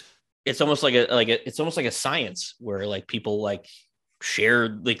knowledge. It's almost like it's almost like a science where like people like share,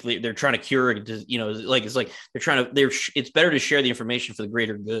 like they're trying to cure, like it's like it's better to share the information for the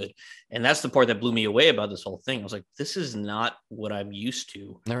greater good. And that's the part that blew me away about this whole thing. I was like, this is not what I'm used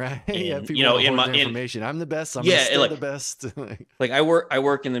to. All right. Yeah, in my information, I'm the best. I'm like, the best. Like I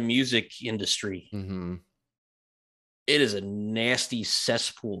work in the music industry. Mm-hmm. It is a nasty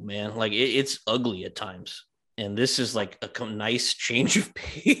cesspool, man. Like it's ugly at times. And this is like a nice change of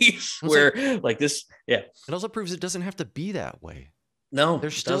pace where like this. Yeah. It also proves it doesn't have to be that way. No,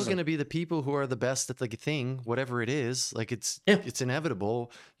 there's still going to be the people who are the best at the thing, whatever it is. Like it's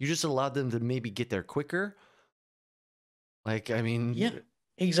inevitable. You just allowed them to maybe get there quicker. Like, I mean, yeah,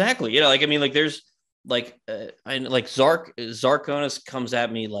 exactly. Like, I mean, like there's like, I like Zarkonis comes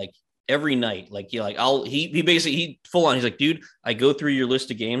at me like every night. Like, like he basically, he full on, he's like, dude, I go through your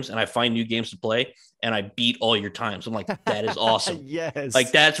list of games and I find new games to play and I beat all your times. I'm like, that is awesome. Like,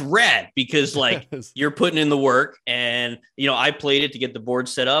 Yes. that's rad because like Yes. you're putting in the work. And, I played it to get the board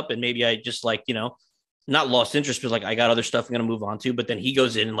set up, and maybe I just like, not lost interest, but like I got other stuff I'm going to move on to, but then he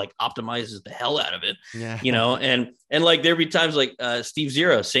goes in and like optimizes the hell out of it, Yeah. and like there'd be times like Steve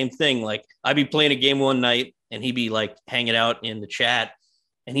Zero, same thing. Like I'd be playing a game one night and he'd be like hanging out in the chat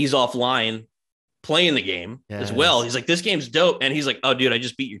and he's offline playing the game as well. Yes. He's like, this game's dope. And he's like, oh dude, I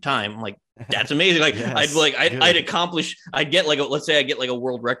just beat your time. I'm like, that's amazing. Like Yes. I'd accomplish, I'd get like, let's say I get like a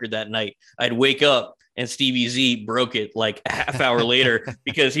world record that night. I'd wake up and Stevie Z broke it like a half hour later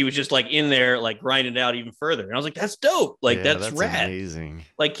because he was just like in there, like grinding out even further. And I was like, that's dope. Like, Yeah, that's rad. amazing.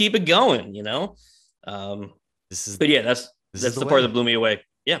 Like, keep it going, but yeah, that's the part that blew me away.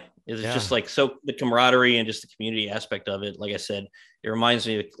 Yeah. It's just like, so the camaraderie and just the community aspect of it. Like I said, it reminds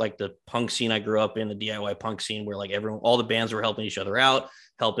me of like the punk scene I grew up in, the DIY punk scene, where like all the bands were helping each other out,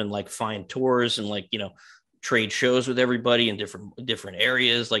 helping like find tours and like, trade shows with everybody in different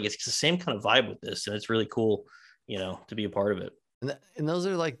areas. Like, it's the same kind of vibe with this. And it's really cool, to be a part of it. And those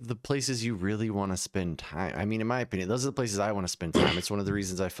are like the places you really want to spend time. I mean, in my opinion, those are the places I want to spend time. It's one of the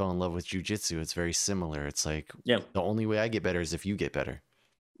reasons I fell in love with jujitsu. It's very similar. It's like, the only way I get better is if you get better.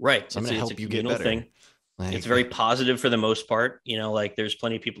 Right. So I'm going to help you get better. Thing. Like, it's very positive for the most part. Like there's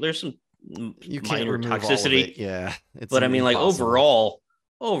plenty of people, there's some minor toxicity. Yeah. But I mean, like overall,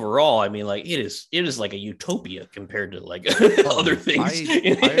 I mean, like it is like a utopia compared to like other things.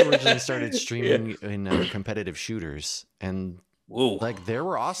 I originally started streaming in competitive shooters, and like there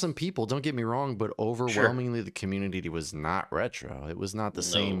were awesome people, don't get me wrong, but overwhelmingly the community was not retro. It was not the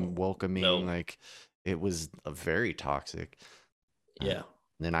same welcoming. Like, it was very toxic. Yeah.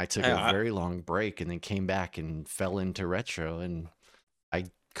 Then I took a very long break and then came back and fell into retro, and I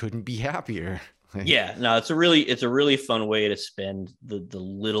couldn't be happier. Yeah, no, it's a really fun way to spend the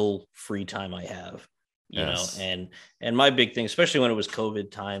little free time I have, you know, and my big thing, especially when it was COVID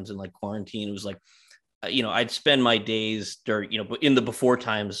times and like quarantine, it was like, I'd spend my days during, in the before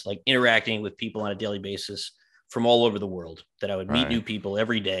times, like interacting with people on a daily basis from all over the world, that I would meet new people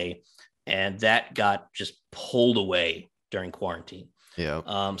every day. And that got just pulled away during quarantine.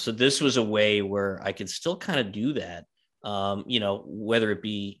 Yeah. So this was a way where I could still kind of do that. Whether it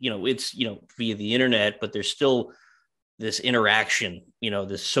be, it's, via the internet, but there's still this interaction,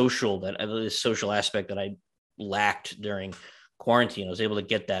 this social aspect that I lacked during quarantine. I was able to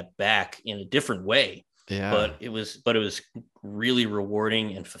get that back in a different way. Yeah. But it was really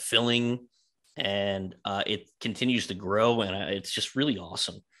rewarding and fulfilling, and it continues to grow, and it's just really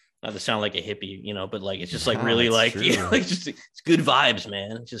awesome. Not to sound like a hippie, but like, it's just like really like, like just, it's good vibes,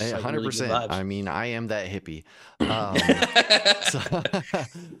 man. It's just 100%. Really good vibes. I mean, I am that hippie.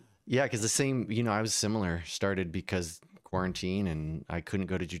 Yeah, because the same, I was similar, started because quarantine and I couldn't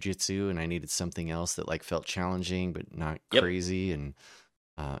go to jujitsu and I needed something else that like felt challenging, but not crazy. And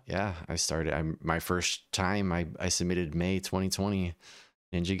I started, my first time I submitted May 2020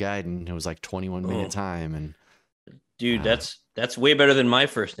 Ninja Gaiden. It was like 21-minute time. And dude, that's way better than my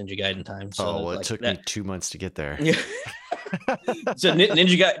first Ninja Gaiden time. So it took me 2 months to get there. Yeah. So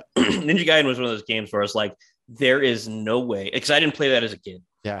Ninja Gaiden was one of those games where I was like, there is no way, because I didn't play that as a kid.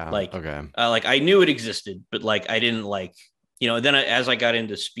 Yeah. Like, okay. Like I knew it existed, but like I didn't like, then as I got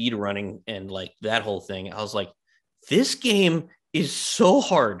into speed running and like that whole thing, I was like, this game is so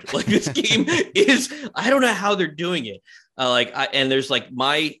hard. Like, this game is, I don't know how they're doing it. And there's like,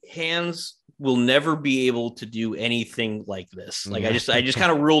 my hands will never be able to do anything like this. Like, I just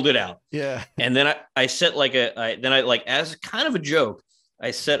kind of ruled it out. Yeah. And then I set like as kind of a joke,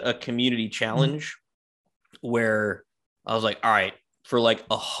 I set a community challenge where I was like, all right, for like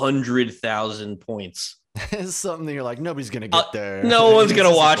 100,000 points. It's something that you're like, nobody's going to get there. No one's going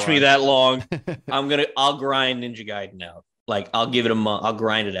to watch me that long. I'll grind Ninja Gaiden out. Like, I'll give it a month. I'll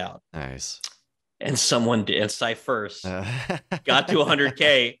grind it out. Nice. And someone did. And Cy first got to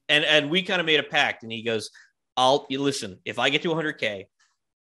 100K. And we kind of made a pact. And he goes, listen, if I get to 100K,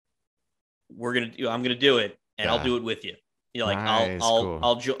 I'm going to do it. And I'll do it with you. You're like, nice, so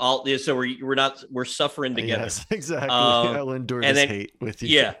we're suffering together. Yes, exactly. I'll endure this hate with you.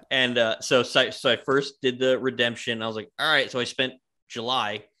 Yeah. And so I first did the redemption. I was like, all right. So I spent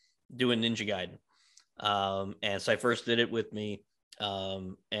July doing Ninja Gaiden. And so I first did it with me.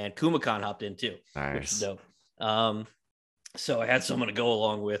 And Kumakan hopped in too. Nice. Which is dope. So I had someone to go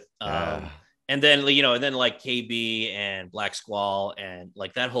along with. And then, like KB and Black Squall and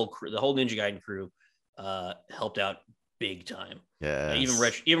like that whole crew, the whole Ninja Gaiden crew helped out big time. Yeah.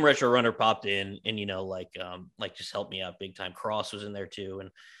 Even Retro Runner popped in and, just helped me out big time. Cross was in there too. And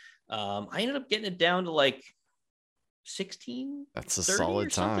I ended up getting it down to like 16, That's a 30 or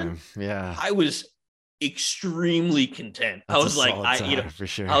solid something. time. Yeah. I was extremely content. I That's a was like, solid time for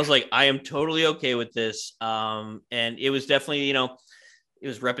sure. I was like, I am totally okay with this. And it was definitely, it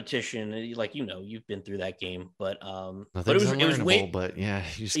was repetition. Like, you've been through that game, but Nothing's it was unlearnable, way, but yeah,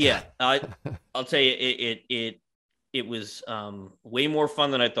 you just yeah. got. I'll tell you, it was way more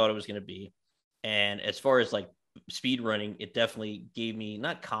fun than I thought it was going to be. And as far as like speed running, it definitely gave me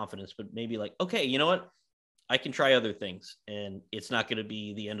not confidence, but maybe like, okay, you know what? I can try other things and it's not going to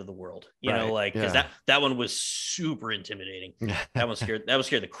be the end of the world, Right. like, cause Yeah. that one was super intimidating. That was scared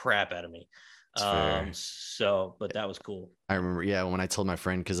the crap out of me. It's fair. But that was cool. I remember, yeah, when I told my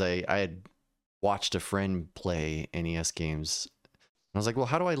friend, because I had watched a friend play NES games. I was like, well,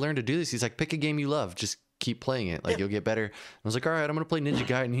 how do I learn to do this? He's like, pick a game you love. Just keep playing it. Like, Yeah. you'll get better. I was like, all right, I'm going to play Ninja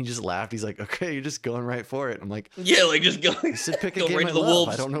Gaiden. And he just laughed. He's like, okay, you're just going right for it. I'm like, Yeah. Like just go, you said pick a go game right I to the love. I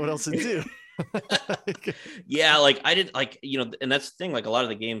wolves. don't know what else to do. Yeah. Like I did like, and that's the thing, like a lot of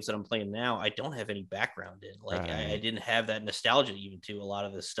the games that I'm playing now, I don't have any background in, like, I Right. didn't have that nostalgia even to a lot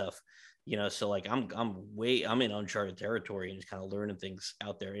of this stuff, so like I'm in uncharted territory and just kind of learning things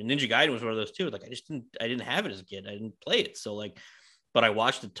out there. And Ninja Gaiden was one of those too. Like I didn't have it as a kid. I didn't play it. So like, but I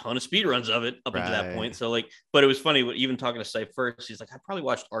watched a ton of speed runs of it up until that Right. point. So like, but it was funny, even talking to Cypher first, he's like, I probably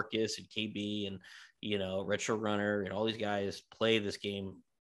watched Arcus and KB and, Retro Runner and all these guys play this game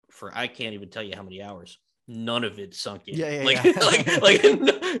for, I can't even tell you how many hours. None of it sunk in. Yeah, Like, yeah. like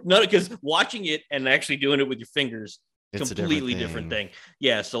none, because watching it and actually doing it with your fingers, It's a completely different thing.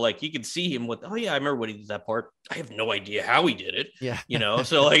 Yeah. So like you can see him with, oh yeah, I remember when he did that part. I have no idea how he did it, Yeah.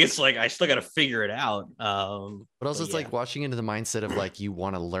 So like, it's like, I still got to figure it out. But also it's yeah. like watching into the mindset of like, you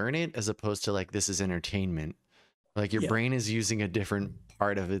want to learn it as opposed to like, this is entertainment. Like your Yeah. brain is using a different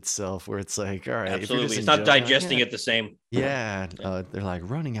part of itself where it's like, all right, if you're Absolutely. just It's not enjoying, like, digesting yeah, it the same. yeah. They're like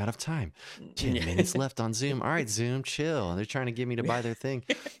running out of time. 10 minutes left on Zoom. All right, Zoom, chill. They're trying to get me to buy their thing.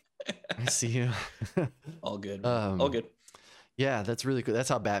 I see you. All good, man. All good. Yeah, that's really cool. That's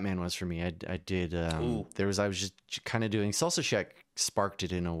how Batman was for me. I did. Ooh. I was just kind of doing. Salsa Shack sparked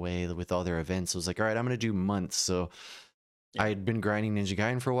it in a way with all their events. I was like, all right, I'm gonna do months. So Yeah. I had been grinding Ninja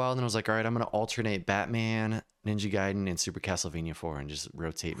Gaiden for a while, and then I was like, all right, I'm gonna alternate Batman, Ninja Gaiden, and Super Castlevania 4, and just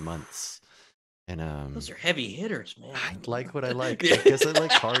rotate months. And Those are heavy hitters, man. I like what I like. I guess I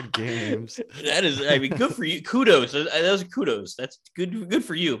like hard games. That is, I mean, good for you. Kudos. That was kudos. That's good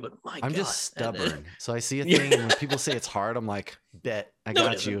for you. But my I'm God, just stubborn. So I see a Yeah. thing, and when people say it's hard, I'm like, bet I No, it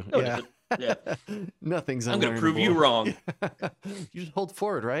got isn't. you. No, it Yeah. isn't. Yeah. Nothing's I'm gonna prove you unlearnable. wrong. You just hold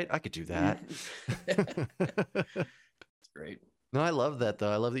forward, right? I could do that. That's great. No, I love that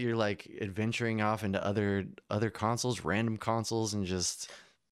though. I love that you're like adventuring off into other consoles, random consoles, and just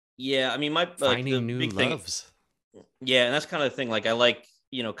Yeah, I mean, my like the finding new big thing. loves. Yeah, and that's kind of the thing. Like, I like,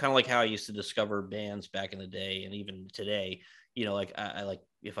 kind of like how I used to discover bands back in the day, and even today. Like I like,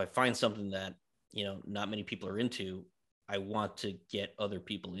 if I find something that not many people are into, I want to get other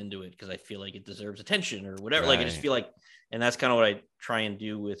people into it because I feel like it deserves attention or whatever. Like, I just Right. feel like, and that's kind of what I try and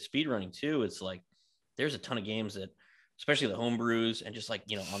do with speedrunning too. It's like there's a ton of games that, especially the homebrews and just like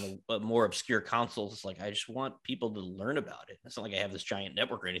on the more obscure consoles, it's like I just want people to learn about it. It's not like I have this giant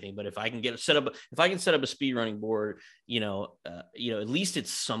network or anything, but if I can set up a speedrunning board, at least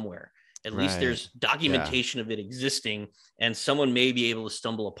it's somewhere. At least Right. there's documentation of it existing, and someone may be able to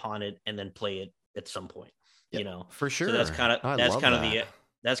stumble upon it and then play it at some point. Yeah, for sure. So I love that. that's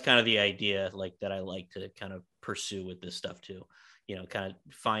kind of the idea, like, that I like to kind of pursue with this stuff too. Kind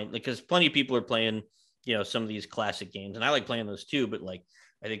of find, because plenty of people are playing some of these classic games, and I like playing those too, but like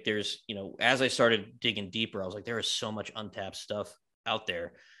I think there's as I started digging deeper, I was like, there is so much untapped stuff out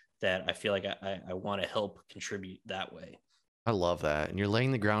there that I feel like I want to help contribute that way. I love that. And you're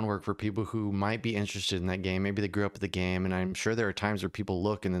laying the groundwork for people who might be interested in that game. Maybe they grew up with the game, and I'm sure there are times where people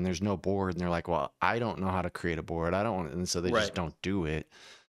look and then there's no board and they're like, well, I don't know how to create a board. I don't, and so they just Right. don't do it.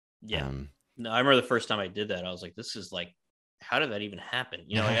 Yeah. No, I remember the first time I did that, I was like, this is like, how did that even happen?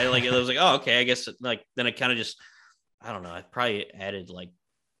 I was like, oh, okay, I guess, like, then I kind of just, I don't know, I probably added like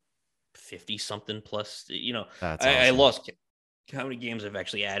 50 something plus, That's I awesome. lost how many games I've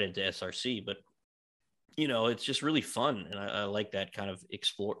actually added to SRC, but it's just really fun, and I like that kind of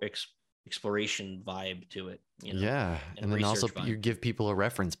exploration vibe to it. Yeah, and then also you give people a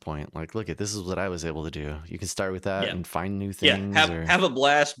reference point. Like, look, this is what I was able to do. You can start with that and find new things. Yeah, have a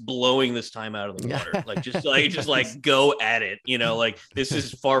blast blowing this time out of the water. Like, just go at it. Like, this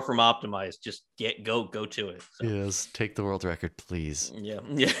is far from optimized. Just go to it. So. Yes, take the world record, please. Yeah.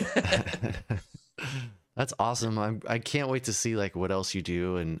 That's awesome. I can't wait to see like what else you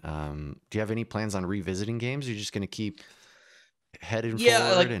do. And do you have any plans on revisiting games? Or you're just gonna keep heading Yeah,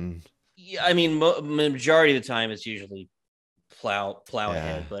 forward like and yeah, I mean, majority of the time it's usually plow yeah.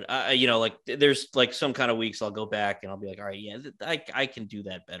 ahead. But you know, like there's like some kind of weeks I'll go back and I'll be like, all right, yeah, I can do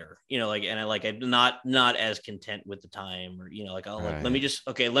that better. You know, like, and I'm not as content with the time, or you know, like I'll like let me Right. just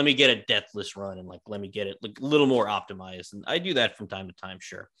okay, let me get a deathless run and like let me get it like a little more optimized. And I do that from time to time,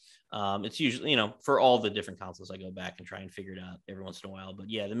 sure. It's usually, you know, for all the different consoles I go back and try and figure it out every once in a while. But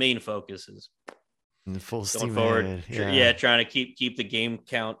yeah, the main focus is And full going steam forward. ahead. Yeah. Yeah, trying to keep the game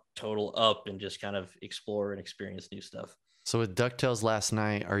count total up and just kind of explore and experience new stuff. So with DuckTales last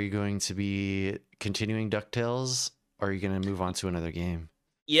night, are you going to be continuing DuckTales or are you going to move on to another game?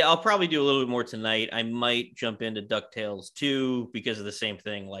 Yeah, I'll probably do a little bit more tonight. I might jump into DuckTales 2 because of the same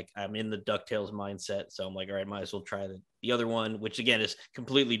thing. Like I'm in the DuckTales mindset. So I'm like, all right, might as well try the other one, which again is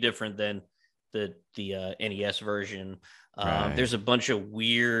completely different than the NES version. Right. There's a bunch of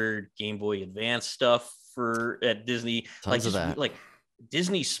weird Game Boy Advance stuff for at Disney, like Tons of just that. like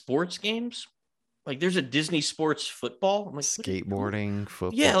Disney sports games. Like there's a Disney sports football. I'm like, who? Skateboarding,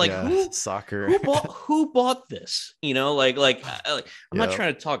 football, Yeah, like yeah, soccer. who bought this? You know, like I'm not Yep.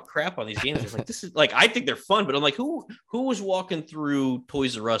 trying to talk crap on these games. I'm like, this is like I think they're fun, but I'm like, who was walking through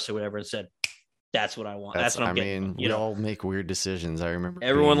Toys R Us or whatever and said, that's what I want. That's, That's what I I'm getting one. mean, You we know, all make weird decisions. I remember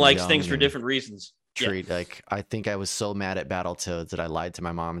everyone being likes things young for and different reasons. Yeah. treat like I think I was so mad at Battletoads that I lied to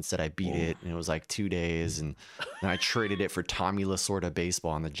my mom and said I beat Ooh. it and it was like 2 days and then I traded it for Tommy Lasorda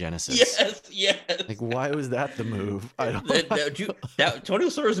baseball on the Genesis. Yes, yes. Like why was that the move? I don't That Tony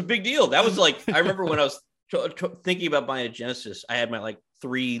Lasorda was a big deal. That was like I remember when I was thinking about buying a Genesis, I had my like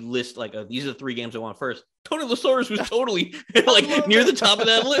three list like these are the three games I want first. Tony Lasorda was totally like near the top of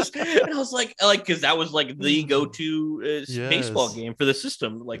that list, and I was like because that was like the go-to baseball Yes. game for the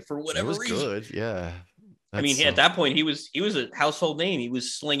system, like for It whatever was reason. good. Yeah. I That's mean, at so that point he was a household name. He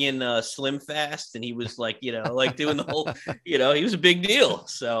was slinging Slim Fast, and he was like like doing the whole he was a big deal.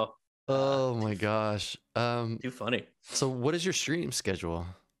 So oh my gosh. too funny. So what is your stream schedule?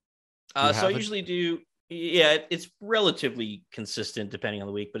 Do you So I have a usually do. Yeah, it's relatively consistent depending on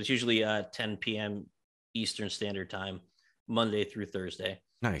the week, but it's usually 10 p.m. Eastern Standard Time, Monday through Thursday,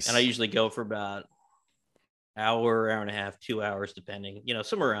 and I nice? usually go for about hour and a half, 2 hours, depending,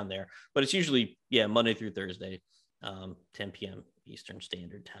 somewhere around there. But it's usually Monday through Thursday, 10 p.m. Eastern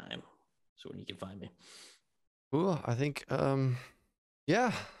Standard Time. So when you can find me. Cool. I think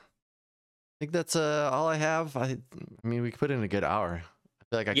yeah. I think that's all I have. I mean we could put in a good hour. I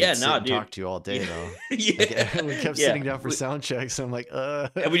feel like I Yeah, could sit nah, and talk dude. to you all day Yeah, though. Like yeah, we kept yeah. sitting down for sound checks. I'm like,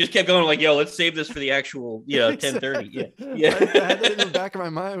 And we just kept going like, yo, let's save this for the actual, 10:30. Yeah, exactly. yeah. I had that in the back of my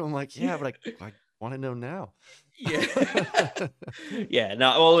mind. I'm like, yeah, but I want to know now. Yeah. Yeah.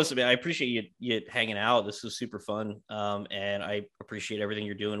 No, well, listen, man, I appreciate you hanging out. This was super fun. And I appreciate everything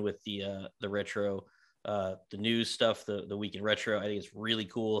you're doing with the retro, the news stuff, the weekend retro. I think it's really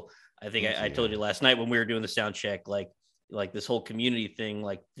cool. I think Thank I you. told you last night when we were doing the sound check, like this whole community thing,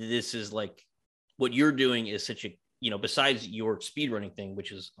 like this is like what you're doing is such a, besides your speedrunning thing,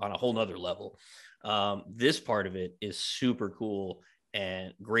 which is on a whole nother level. This part of it is super cool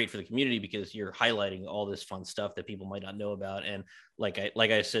and great for the community because you're highlighting all this fun stuff that people might not know about. And like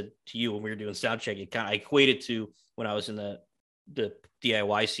I said to you when we were doing sound check, it kind of equated to when I was in the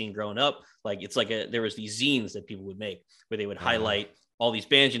DIY scene growing up. Like it's like there was these zines that people would make where they would Yeah. highlight all these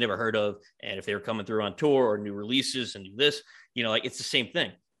bands you never heard of, and if they were coming through on tour or new releases and do this, like it's the same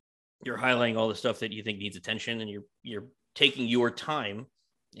thing. You're highlighting all the stuff that you think needs attention, and you're taking your time.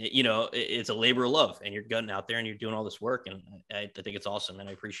 It's a labor of love, and you're gutting out there and you're doing all this work, and I think it's awesome, and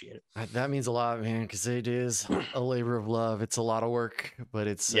I appreciate it. That means a lot, man, because it is a labor of love. It's a lot of work, but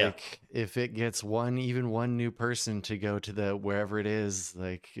it's Yeah, like if it gets even one new person to go to the wherever it is,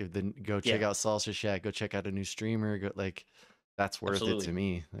 like if then go check yeah, out Salsa Shack, go check out a new streamer, go like that's worth it to absolutely.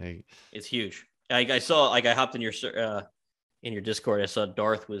 me. Like It's huge. I saw, like, I hopped in your Discord. I saw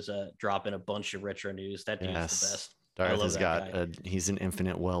Darth was dropping a bunch of retro news. That dude's the yes, best. I Darth love has that got guy. he's an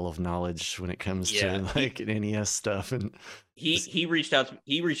infinite well of knowledge when it comes Yeah, to like NES stuff and he reached out to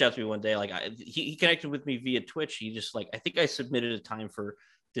me one day. Like he connected with me via Twitch. He just like I think I submitted a time for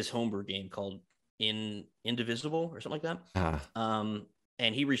this homebrew game called Indivisible or something like uh, that.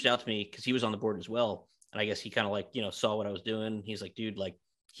 And he reached out to me because he was on the board as well. And I guess he kind of like saw what I was doing. He's like, dude, like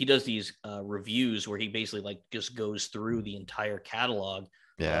he does these reviews where he basically like just goes through the entire catalog of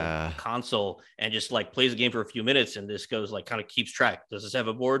yeah. a console and just like plays the game for a few minutes and this goes like kind of keeps track. Does this have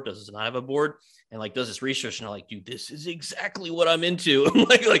a board? Does this not have a board? And like does this research and I'm like, dude, this is exactly what I'm into. And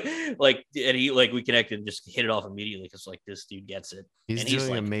he like we connected and just hit it off immediately because like this dude gets it. He's And he's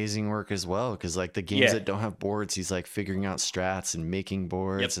doing like, amazing work as well because like the games yeah, that don't have boards, he's like figuring out strats and making yep.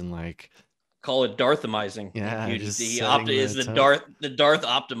 boards and like Call it Darthomizing. Yeah, Dude, just he setting is the the tone. Darth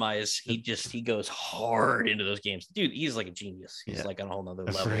optimize. He goes hard into those games. Dude, he's like a genius. He's Yeah, like on a whole nother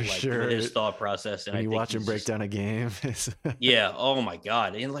for level, like sure. with his thought process. And When I you think watch him he's break just, down a game, yeah. Oh my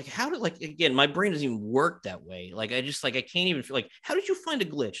God. And like, how did, like, again, my brain doesn't even work that way. Like, I just, like, I can't even feel like, how did you find a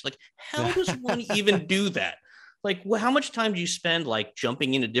glitch? Like, how does one even do that? Like, how much time do you spend like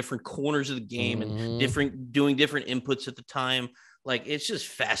jumping into different corners of the game and doing different inputs at the time? Like, it's just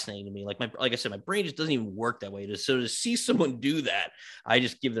fascinating to me. Like I said, my brain just doesn't even work that way. So to see someone do that, I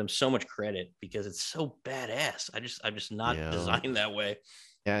just give them so much credit because it's so badass. I'm just not designed that way.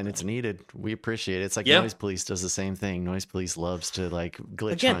 Yeah, and it's needed. We appreciate it. It's like Yeah. Noise Police does the same thing. Noise Police loves to like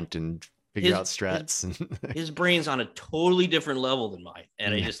glitch Again, hunt and figure out strats. His brain's on a totally different level than mine,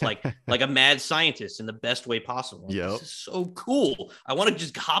 and I just like a mad scientist in the best way possible. Like, this is so cool. I want to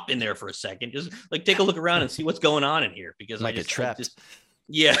just hop in there for a second, just like take a look around and see what's going on in here because Might get trapped.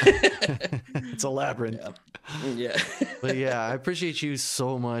 Yeah, it's a labyrinth. Yeah. But yeah, I appreciate you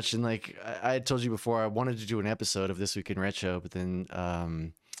so much. And like I had told you before, I wanted to do an episode of This Week in Retro, but then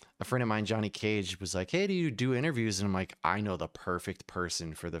a friend of mine, Johnny Cage, was like, "Hey, do you do interviews?" And I'm like, "I know the perfect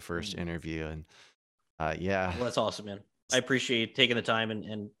person for the first interview." And yeah, well, that's awesome, man. I appreciate you taking the time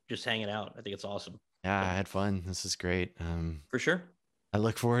and just hanging out. I think it's awesome. Yeah, I had fun. This is great. For sure. I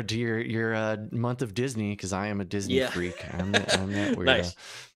look forward to your month of Disney because I am a Disney freak. I'm that weirdo. Nice.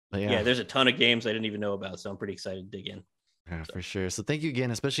 But yeah, there's a ton of games I didn't even know about, so I'm pretty excited to dig in. Yeah, for sure. So thank you again,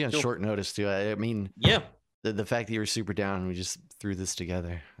 especially on short notice too. I mean, yeah, the fact that you were super down, we just threw this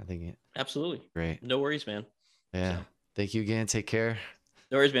together. I think absolutely great. No worries, man. Yeah, thank you again. Take care.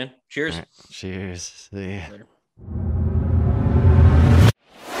 No worries, man. Cheers. Right. Cheers. See ya. Later.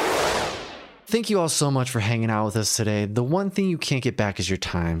 Thank you all so much for hanging out with us today. The one thing you can't get back is your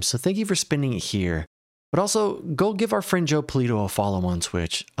time, so thank you for spending it here. But also, go give our friend JoePulito a follow on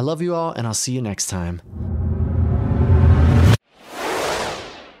Twitch. I love you all, and I'll see you next time.